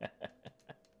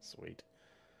 Sweet.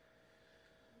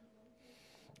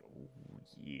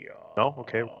 Yeah. No?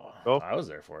 Okay. Go. I was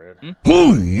there for it.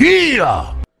 Oh,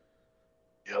 yeah!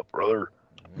 Yeah, brother.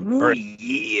 Right.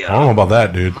 Yeah. I don't know about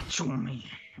that, dude.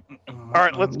 All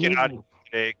right, let's get out of here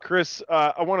today. Chris,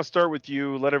 I want to start with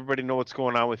you. Let everybody know what's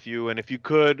going on with you. And if you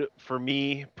could, for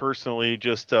me personally,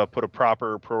 just put a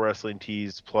proper Pro Wrestling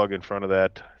Tees plug in front of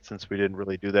that. Since we didn't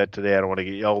really do that today, I don't want to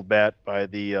get yelled at by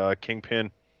the Kingpin.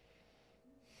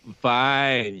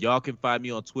 Fine. Y'all can find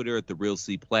me on Twitter at The Real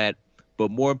C Platt. But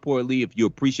more importantly, if you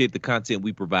appreciate the content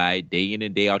we provide day in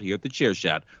and day out here at the Chair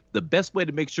Shot, the best way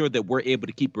to make sure that we're able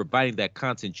to keep providing that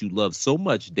content you love so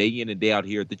much day in and day out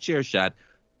here at the Chair Shot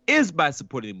is by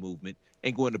supporting the movement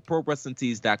and going to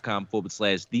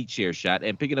ProWrestlingTees.com/TheChairShot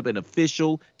and picking up an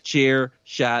official Chair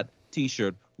Shot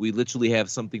t-shirt. We literally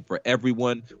have something for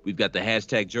everyone. We've got the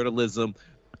hashtag journalism.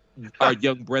 Our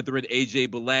young brethren, AJ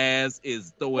Balaz,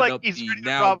 is throwing up the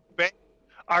now.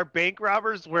 Are bank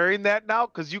robbers wearing that now?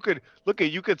 Because you could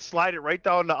slide it right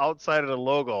down the outside of the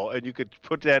logo, and you could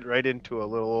put that right into a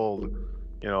little old,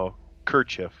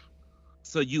 kerchief.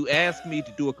 So you asked me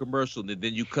to do a commercial, and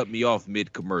then you cut me off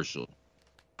mid-commercial.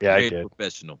 Yeah, Very I did.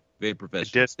 Professional. Very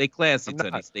professional. Stay classy,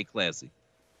 Tony. Stay classy.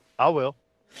 I will.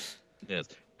 Yes.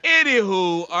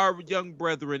 Anywho, our young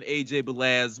brethren, AJ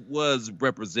Balaz, was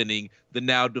representing the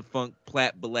now defunct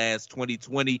Platt Balaz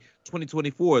 2020.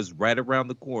 2024 is right around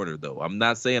the corner, though. I'm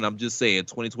just saying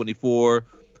 2024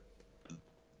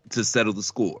 to settle the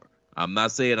score. I'm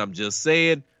just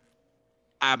saying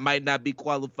I might not be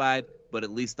qualified, but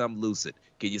at least I'm lucid.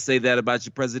 Can you say that about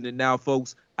your president now,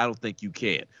 folks? I don't think you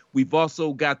can. We've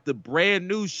also got the brand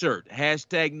new shirt,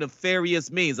 hashtag Nefarious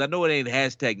Means. I know it ain't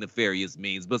hashtag Nefarious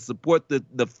Means, but support the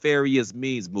Nefarious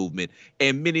Means movement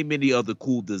and many, many other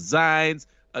cool designs.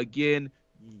 Again,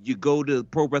 you go to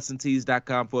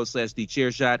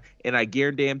ProWrestlingTees.com/TheChairShot, and I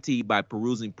guarantee by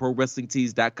perusing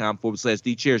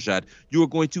ProWrestlingTees.com/TheChairShot, you are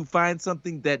going to find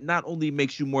something that not only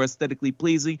makes you more aesthetically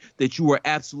pleasing, that you are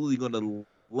absolutely going to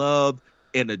love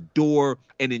and adore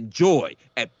and enjoy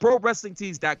at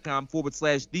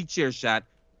ProWrestlingTees.com/TheChairShot.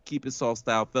 Keep it soft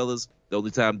style, fellas. The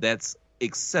only time that's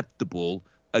acceptable.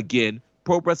 Again,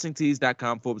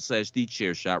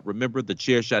 ProWrestlingTees.com/TheChairShot. Remember,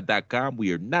 thechairshot.com.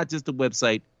 We are not just a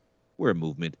website, we're a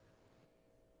movement.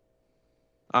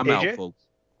 I'm AJ? out, folks.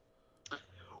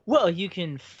 Well, you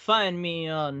can find me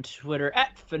on Twitter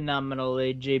at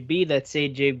PhenomenalAJB. That's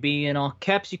AJB in all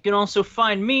caps. You can also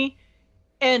find me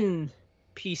and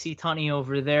PC Tunney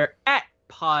over there at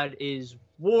Pod is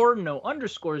War. No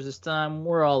underscores this time.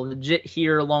 We're all legit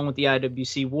here along with the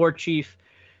IWC War Chief.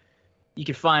 You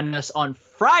can find us on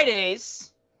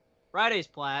Fridays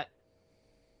Platt,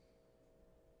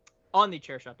 on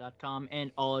thechairshot.com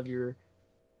and all of your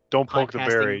Don't poke the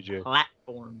bear, AJ.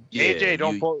 platforms. Yeah, AJ,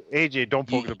 don't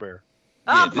poke the bear.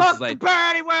 I'll poke the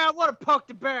bear anywhere I want to poke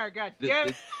the bear. God damn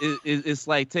it! It's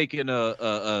like taking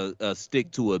a stick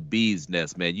to a bee's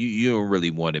nest, man. You don't really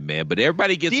want it, man. But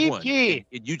everybody gets one. And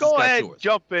you Go just got ahead, yours.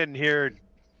 jump in here,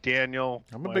 Daniel.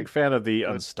 I'm a big fan of the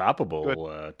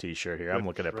Unstoppable t-shirt here. I'm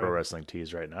looking at Pro Wrestling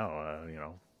Tees right now.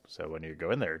 So when you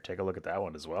go in there, take a look at that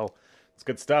one as well. It's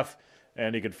good stuff.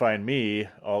 And you can find me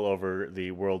all over the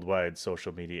worldwide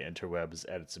social media interwebs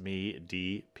at It's Me,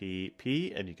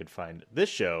 DPP. And you can find this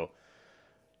show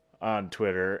on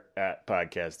Twitter at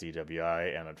Podcast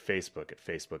DWI and on Facebook at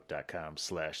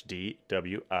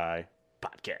Facebook.com/DWI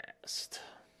Podcast.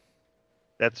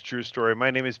 That's a true story.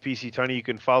 My name is PC Tunney. You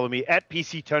can follow me at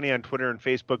PC Tunney on Twitter and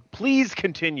Facebook. Please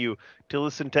continue to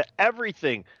listen to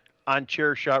everything on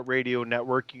Chairshot Radio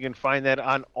Network. You can find that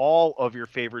on all of your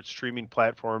favorite streaming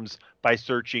platforms by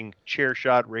searching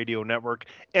Chairshot Radio Network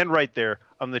and right there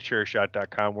on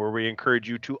thechairshot.com, where we encourage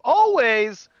you to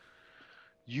always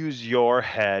use your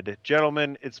head.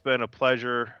 Gentlemen, it's been a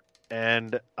pleasure,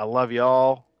 and I love you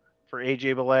all. For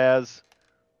AJ Balaz,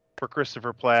 for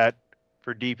Christopher Platt,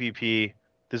 for DPP,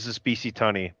 this is PC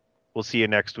Tunney. We'll see you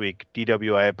next week.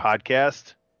 DWI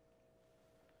Podcast.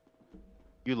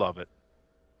 You love it.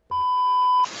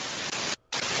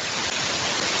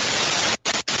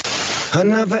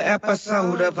 Another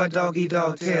episode of a Doggy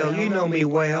Dog Tale. You know me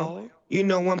well. You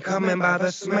know I'm coming by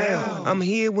the smell. I'm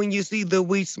here when you see the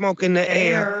weed smoke in the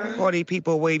air. Party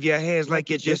people wave your hands like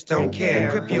you just don't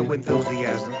care. Grip your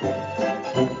enthusiasm.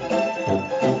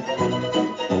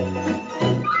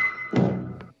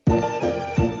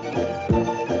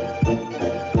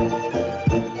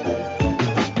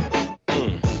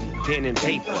 Pen and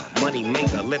paper, money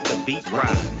maker, let the beat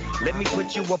ride. Let me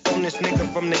put you up on this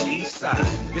nigga from the east side.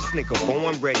 This nigga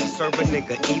born ready, serve a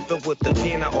nigga either with the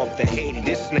pen or off the head.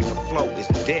 This nigga flow is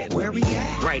dead. Where we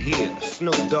at? Right here,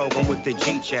 Snoop Dogg, I'm with the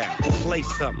G-Child. Play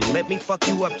something, let me fuck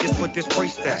you up just with this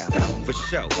freestyle. For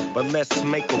sure, but let's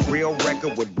make a real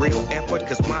record with real effort,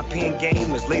 cause my pen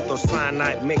game is lethal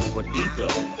cyanide mixed with ether.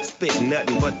 Spit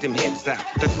nothing but them hits out.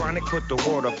 The Chronic put the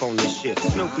word up on this shit.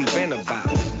 Snoopy been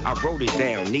about it. I wrote it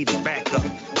down, needed backup.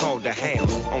 Called the Hound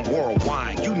on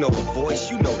Worldwide. You know the voice,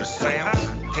 you know the sound.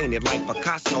 Painted like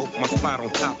Picasso, my spot on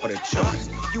top of the charts.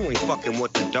 You ain't fucking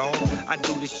with the dog. I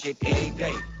do this shit every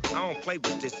day. I don't play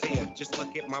with this here. Just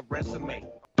look at my resume.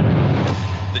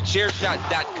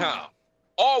 TheChairShot.com.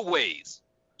 Always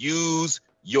Use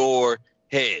your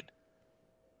head.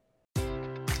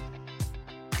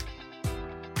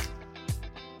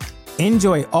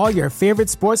 Enjoy all your favorite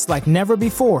sports like never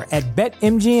before at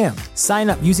BetMGM.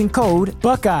 Sign up using code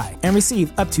Buckeye and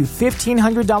receive up to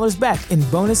 $1,500 back in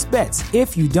bonus bets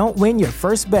if you don't win your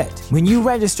first bet. When you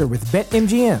register with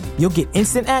BetMGM, you'll get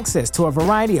instant access to a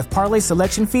variety of parlay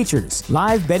selection features,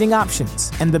 live betting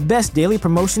options, and the best daily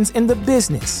promotions in the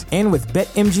business. And with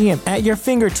BetMGM at your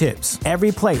fingertips,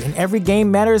 every play and every game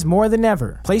matters more than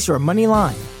ever. Place your money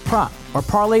line, prop, or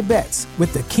parlay bets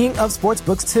with the king of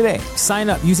sportsbooks today. Sign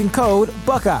up using code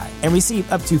Buckeye and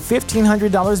receive up to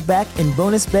 $1,500 back in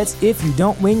bonus bets if you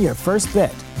don't win your first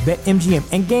bet. BetMGM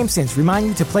and GameSense remind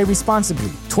you to play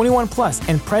responsibly. 21 plus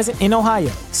and present in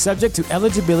Ohio, subject to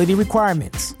eligibility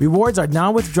requirements. Rewards are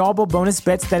non-withdrawable bonus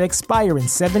bets that expire in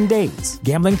 7 days.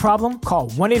 Gambling problem? Call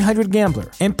 1-800-GAMBLER.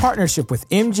 In partnership with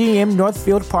MGM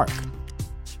Northfield Park.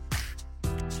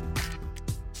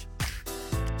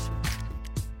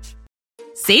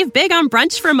 Save big on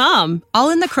brunch for mom,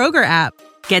 all in the Kroger app.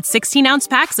 Get 16-ounce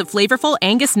packs of flavorful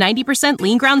Angus 90%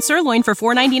 lean ground sirloin for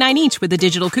 $4.99 each with a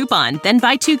digital coupon. Then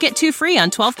buy 2, get 2 free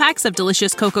on 12 packs of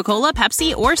delicious Coca-Cola,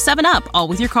 Pepsi, or 7-Up, all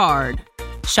with your card.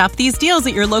 Shop these deals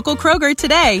at your local Kroger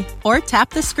today, or tap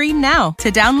the screen now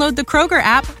to download the Kroger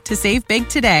app to save big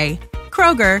today.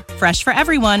 Kroger, fresh for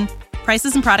everyone.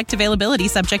 Prices and product availability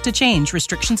subject to change.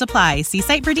 Restrictions apply. See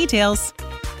site for details.